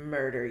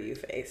murder you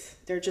face.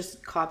 They're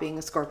just copying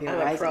a Scorpio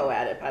rising. I'm a pro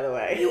at it, by the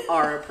way. You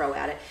are a pro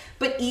at it.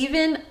 But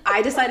even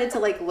I decided to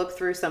like look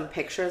through some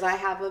pictures I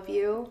have of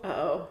you.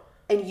 Uh-oh.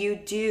 And you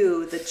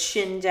do the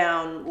chin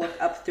down, look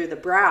up through the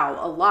brow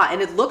a lot.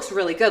 And it looks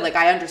really good. Like,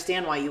 I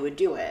understand why you would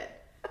do it.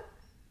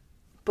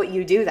 But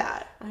you do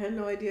that. I had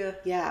no idea.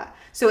 Yeah.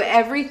 So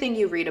everything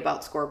you read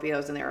about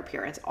Scorpios and their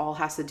appearance all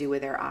has to do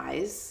with their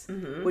eyes,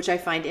 which I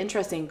find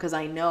interesting because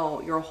I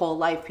know your whole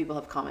life people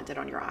have commented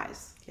on your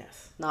eyes.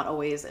 Yes. Not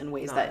always in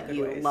ways that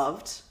you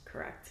loved.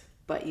 Correct.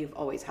 But you've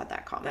always had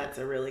that comment. That's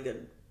a really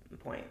good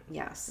point.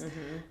 Yes.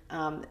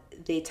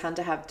 They tend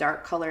to have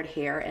dark colored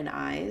hair and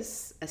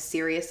eyes, a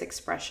serious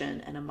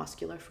expression, and a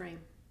muscular frame.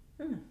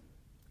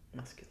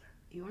 Muscular.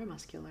 You are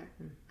muscular.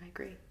 I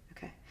agree.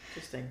 Okay.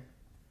 Interesting.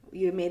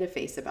 You made a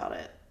face about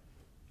it,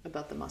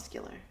 about the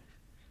muscular.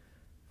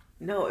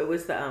 No, it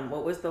was the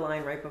what was the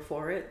line right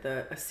before it?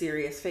 A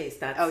serious face.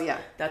 That's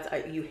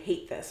you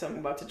hate this. I'm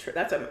about to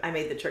that's what I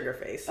made the trigger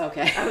face.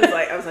 Okay.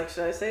 I was like,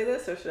 should I say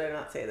this or should I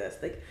not say this?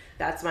 Like,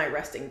 that's my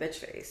resting bitch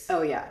face.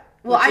 Oh yeah.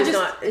 Well,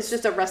 it's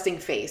just a resting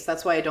face.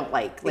 That's why I don't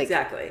like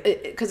exactly,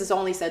 because it's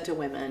only said to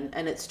women,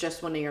 and it's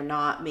just when you're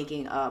not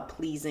making a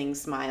pleasing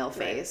smile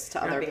face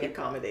to other people.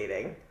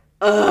 Accommodating.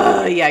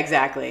 Yeah,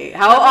 exactly.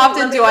 How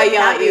often do I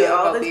yell at you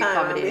all about the time?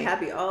 accommodating? I'll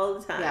be happy all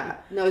the time. Yeah.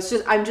 No, it's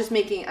just I'm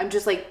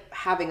just like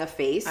having a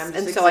face, and so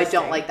existing. I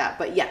don't like that.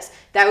 But yes,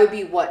 that would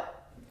be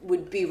what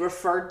would be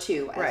referred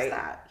to as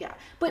that. Yeah.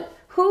 But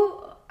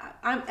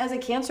I'm as a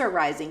Cancer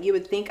rising, you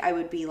would think I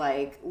would be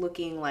like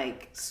looking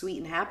like sweet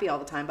and happy all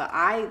the time, but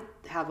I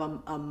have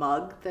a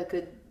mug that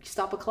could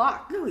stop a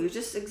clock. No, you're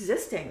just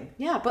existing.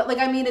 Yeah, but like,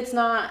 I mean, it's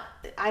not,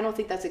 I don't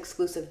think that's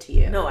exclusive to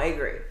you. No, I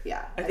agree.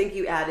 Yeah. I think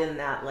you add in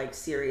that like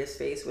serious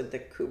face with the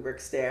Kubrick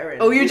stare.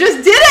 And you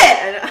just did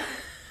it! And,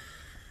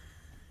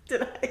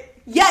 did I?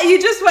 Yeah, you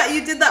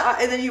did that,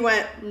 and then you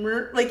went,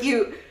 like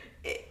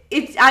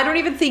I don't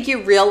even think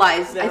you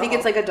realized. No. I think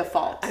it's like a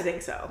default. I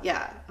think so.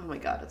 Yeah. Oh my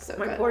God, it's so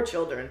My good. poor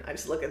children. I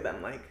just look at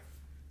them like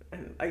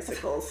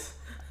icicles.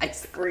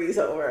 Freeze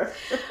over.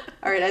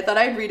 All right, I thought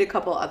I'd read a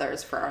couple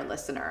others for our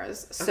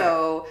listeners. Okay.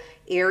 So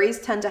Aries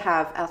tend to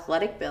have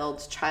athletic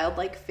builds,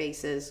 childlike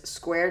faces,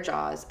 square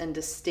jaws, and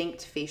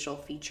distinct facial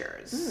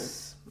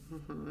features.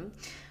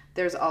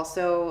 There's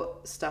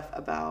also stuff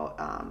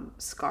about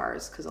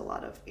scars, because a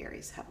lot of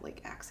Aries have like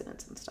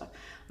accidents and stuff.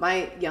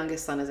 My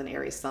youngest son is an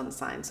Aries sun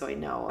sign, so I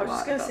know a lot about that. I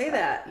was just going to say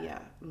that. Yeah.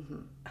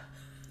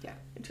 Yeah.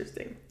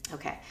 Interesting.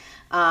 Okay.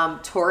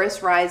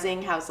 Taurus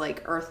rising has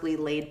like earthly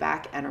laid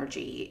back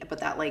energy, but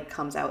that like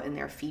comes out in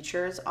their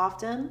features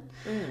often.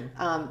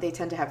 They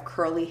tend to have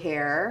curly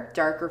hair,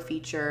 darker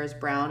features,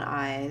 brown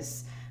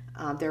eyes.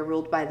 They're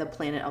ruled by the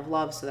planet of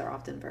love, so they're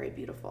often very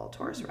beautiful.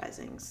 Taurus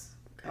risings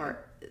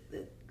are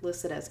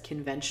listed as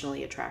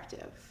conventionally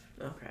attractive.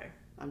 Okay.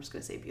 I'm just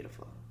going to say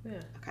beautiful.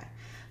 Yeah. Okay.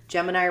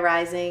 Gemini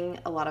rising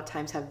a lot of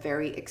times have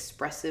very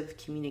expressive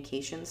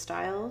communication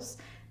styles.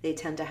 They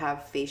tend to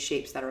have face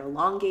shapes that are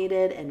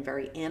elongated and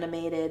very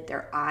animated.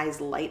 Their eyes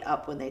light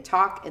up when they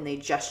talk, and they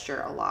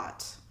gesture a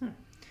lot.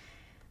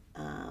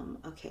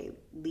 Okay,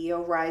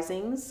 Leo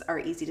risings are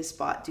easy to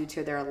spot due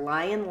to their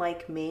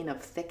lion-like mane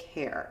of thick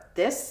hair.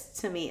 This,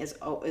 to me, is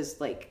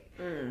like,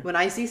 when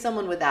I see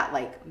someone with that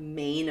like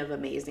mane of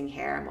amazing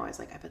hair, I'm always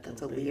like, I bet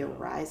that's a Leo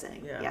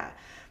rising. Yeah.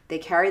 They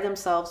carry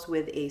themselves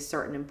with a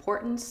certain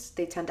importance.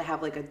 They tend to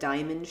have like a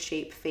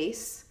diamond-shaped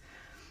face.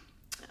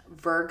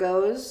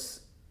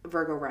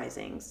 Virgo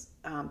risings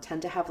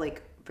tend to have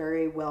like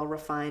very well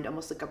refined,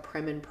 almost like a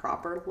prim and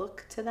proper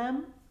look to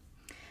them.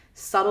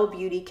 Subtle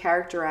beauty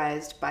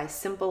characterized by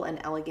simple and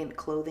elegant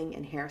clothing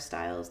and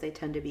hairstyles. They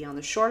tend to be on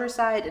the shorter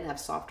side and have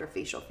softer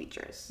facial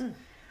features.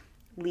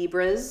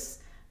 Libras,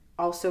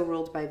 also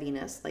ruled by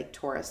Venus, like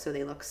Taurus, so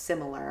they look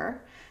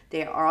similar.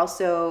 They are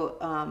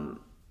also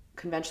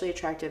conventionally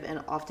attractive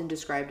and often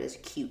described as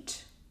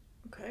cute.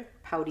 Okay.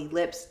 Pouty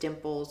lips,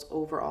 dimples,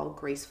 overall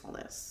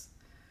gracefulness.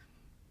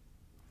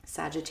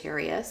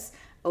 Sagittarius,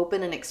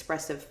 open and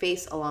expressive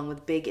face along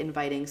with big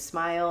inviting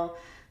smile.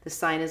 The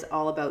sign is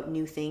all about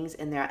new things,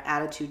 and their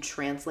attitude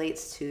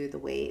translates to the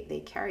way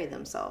they carry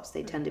themselves.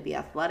 They tend to be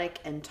athletic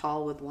and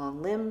tall with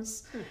long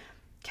limbs.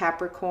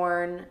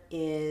 Capricorn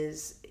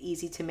is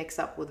easy to mix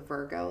up with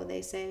Virgo,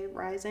 they say,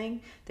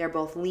 rising. They're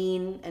both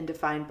lean and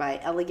defined by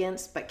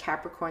elegance, but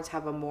Capricorns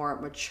have a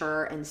more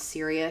mature and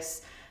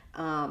serious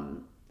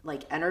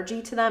like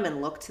energy to them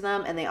and look to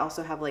them, and they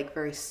also have like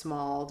very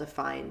small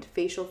defined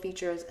facial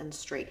features and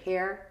straight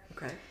hair.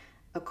 Okay.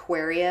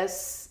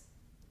 Aquarius,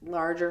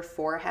 larger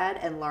forehead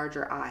and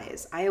larger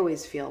eyes. I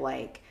always feel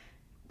like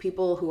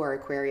people who are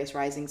Aquarius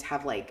risings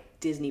have like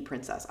Disney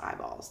princess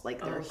eyeballs. Like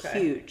they're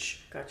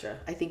huge. Gotcha.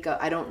 I think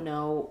I don't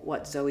know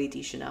what Zooey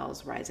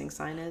Deschanel's rising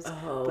sign is,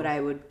 but I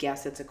would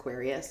guess it's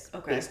Aquarius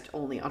based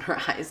only on her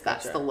eyes.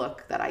 That's the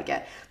look that I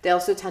get. They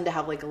also tend to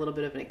have like a little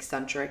bit of an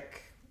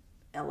eccentric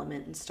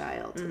element and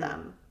style to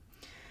them.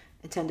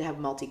 They tend to have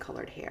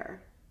multicolored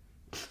hair.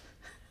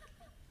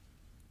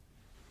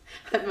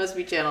 I must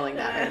be channeling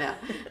that right now.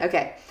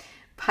 Okay.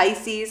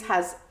 Pisces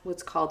has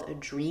what's called a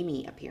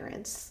dreamy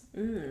appearance.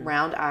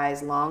 Round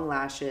eyes, long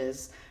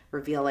lashes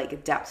reveal like a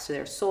depth to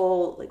their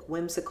soul, like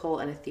whimsical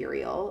and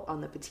ethereal on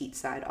the petite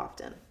side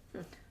often.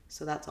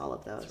 So that's all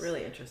of those. It's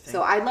really interesting.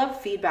 So I'd love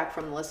feedback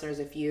from the listeners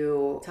if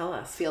you tell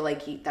us, feel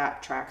like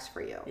that tracks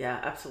for you. Yeah,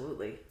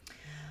 absolutely.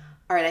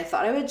 All right, I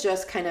thought I would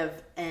just kind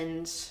of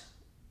end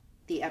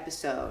the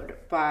episode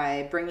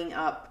by bringing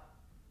up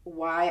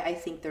why I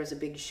think there's a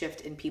big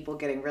shift in people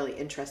getting really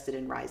interested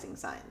in rising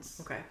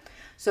signs. Okay.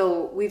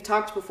 So we've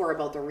talked before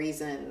about the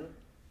reason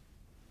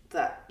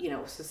that, you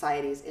know,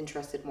 society is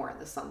interested more in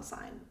the sun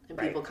sign. And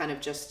people kind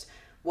of just,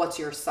 what's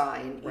your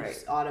sign? You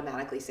just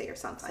automatically say your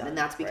sun sign. And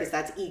that's because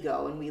that's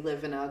ego. And we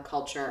live in a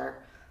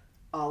culture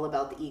all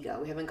about the ego.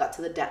 We haven't got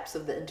to the depths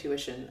of the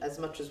intuition as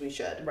much as we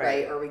should,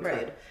 right? Or we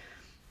could.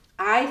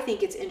 I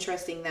think it's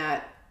interesting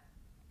that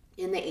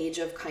in the age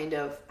of kind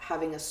of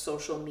having a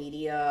social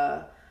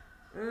media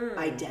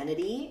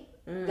identity,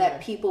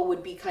 that people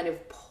would be kind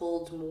of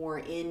pulled more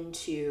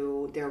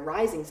into their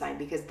rising sign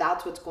because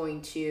that's what's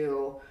going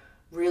to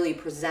really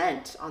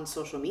present on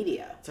social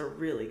media. It's a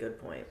really good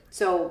point.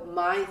 So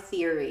my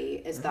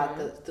theory is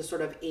that the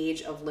sort of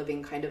age of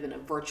living kind of in a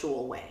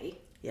virtual way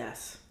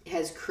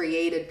has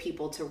created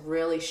people to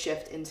really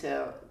shift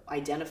into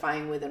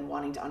identifying with and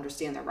wanting to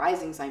understand their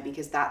rising sign,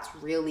 because that's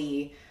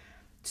really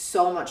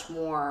so much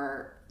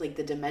more like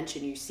the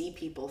dimension you see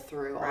people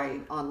through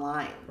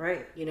online.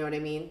 Right. You know what I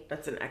mean?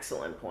 That's an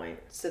excellent point.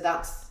 So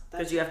that's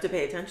because you have to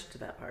pay attention to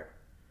that part.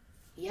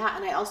 Yeah,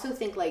 and I also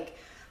think like,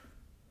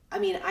 I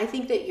mean, I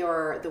think that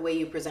the way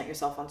you present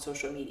yourself on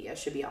social media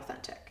should be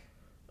authentic.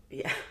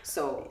 Yeah.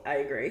 So I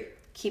agree.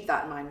 Keep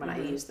that in mind when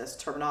I use this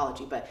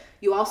terminology, but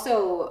you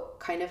also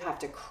kind of have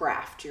to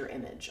craft your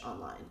image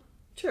online.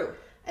 True.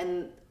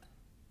 And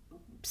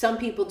some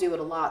people do it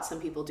a lot, some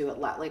people do it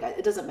less. Like,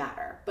 it doesn't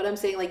matter. But I'm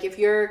saying, like, if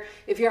you're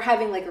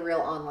having like a real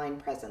online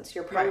presence,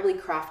 you're probably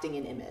crafting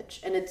an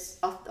image, and it's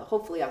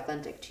hopefully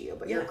authentic to you,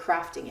 but you're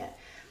crafting it.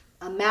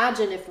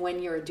 Imagine if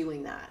when you're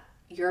doing that,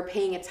 you're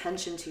paying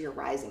attention to your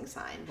rising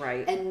sign,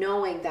 right? And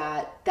knowing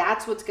that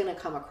that's what's going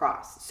to come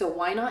across. So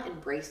why not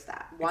embrace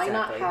that? Why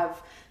not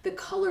have the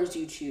colors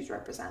you choose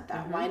represent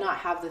that? Why not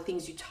have the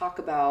things you talk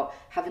about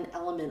have an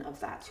element of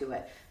that to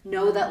it?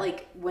 Know that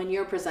like when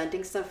you're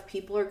presenting stuff,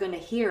 people are going to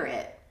hear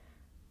it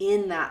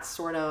in that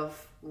sort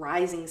of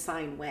rising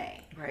sign way,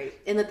 right?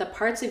 And that the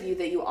parts of you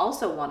that you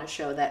also want to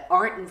show that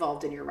aren't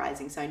involved in your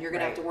rising sign, you're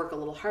going to have to work a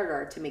little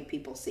harder to make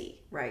people see,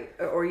 right?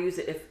 Or use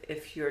it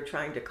if you're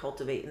trying to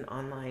cultivate an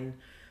online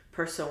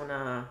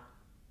persona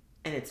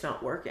and it's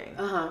not working,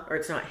 or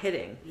it's not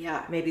hitting.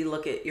 Yeah, maybe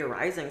look at your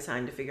rising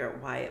sign to figure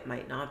out why it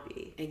might not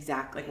be.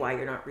 Exactly. Like why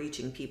you're not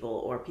reaching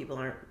people, or people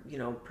aren't,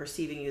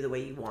 perceiving you the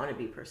way you want to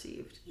be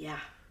perceived. Yeah,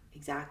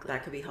 exactly.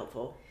 That could be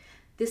helpful.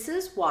 This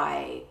is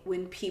why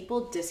when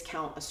people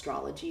discount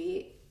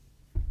astrology,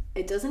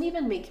 it doesn't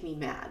even make me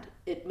mad.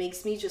 It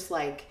makes me just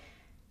like,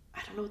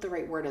 I don't know what the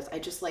right word is. I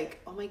just like,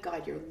 oh my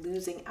God, you're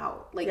losing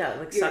out. Like, yeah,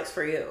 like sucks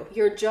for you.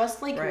 You're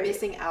just like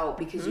missing out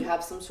because you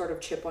have some sort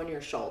of chip on your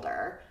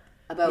shoulder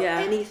about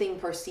anything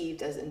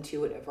perceived as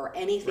intuitive or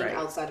anything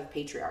outside of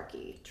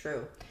patriarchy.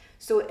 True.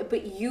 So,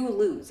 but you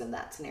lose in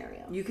that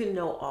scenario. You can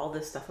know all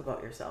this stuff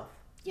about yourself.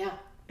 Yeah.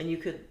 And you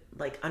could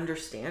like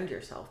understand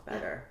yourself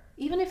better.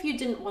 Even if you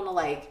didn't want to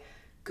like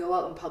go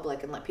out in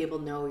public and let people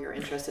know you're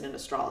interested in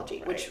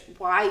astrology, which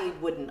why you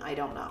wouldn't, I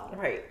don't know.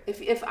 Right.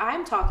 If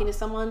I'm talking to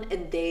someone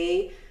and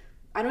I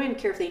don't even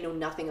care if they know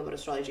nothing about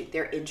astrology,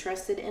 they're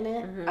interested in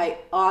it, I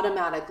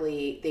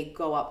automatically, they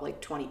go up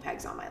like 20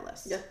 pegs on my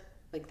list. Yeah.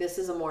 Like, this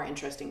is a more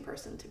interesting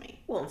person to me.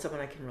 Well, and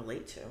someone I can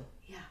relate to.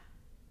 Yeah.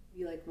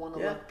 You like want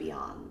to look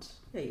beyond.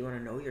 Yeah, you want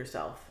to know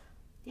yourself.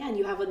 Yeah, and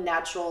you have a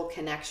natural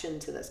connection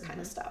to this kind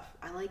of stuff.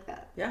 I like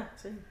that. Yeah,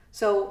 same.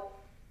 So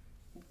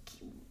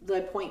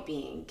the point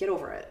being, get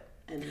over it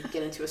and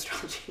get into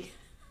astrology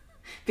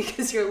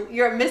because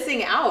you're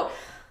missing out.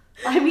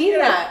 I mean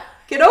that.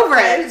 Get over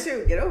it. I do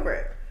too. Get over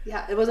it.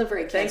 Yeah, it wasn't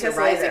very Cancer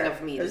rising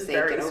of me to say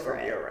get over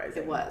it.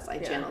 Rising. It was. I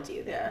channeled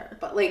you there. Yeah.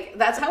 But like,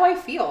 that's how I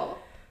feel.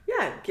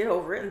 Yeah, get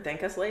over it and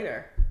thank us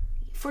later.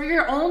 For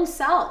your own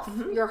self.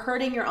 You're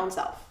hurting your own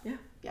self. Yeah.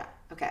 Yeah.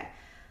 Okay.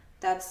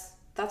 That's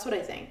what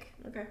I think.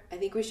 Okay. I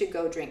think we should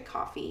go drink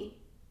coffee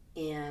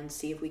and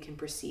see if we can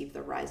perceive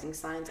the rising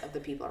signs of the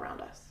people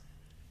around us.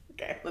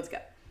 Okay. Let's go.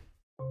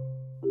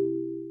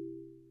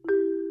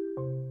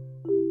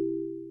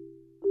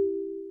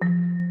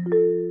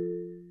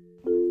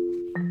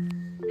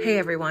 Hey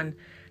everyone,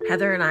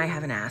 Heather and I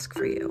have an ask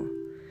for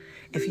you.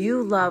 If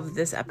you love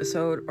this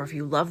episode or if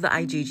you love the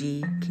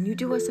IGG, can you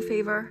do us a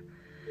favor?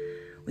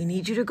 We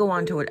need you to go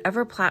onto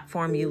whatever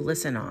platform you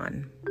listen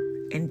on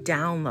and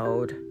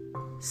download,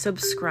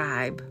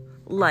 subscribe,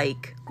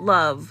 like,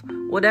 love,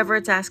 whatever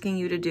it's asking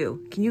you to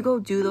do. Can you go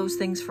do those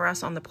things for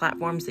us on the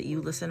platforms that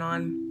you listen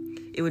on?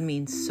 It would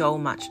mean so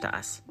much to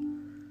us.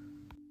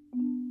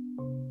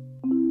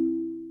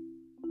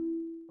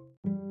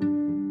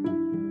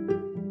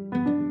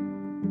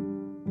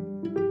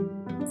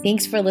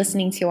 Thanks for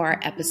listening to our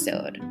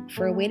episode.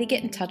 For a way to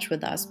get in touch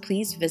with us,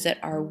 please visit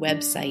our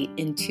website,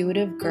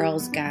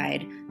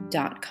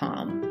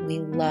 intuitivegirlsguide.com. We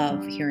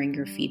love hearing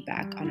your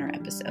feedback on our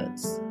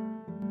episodes.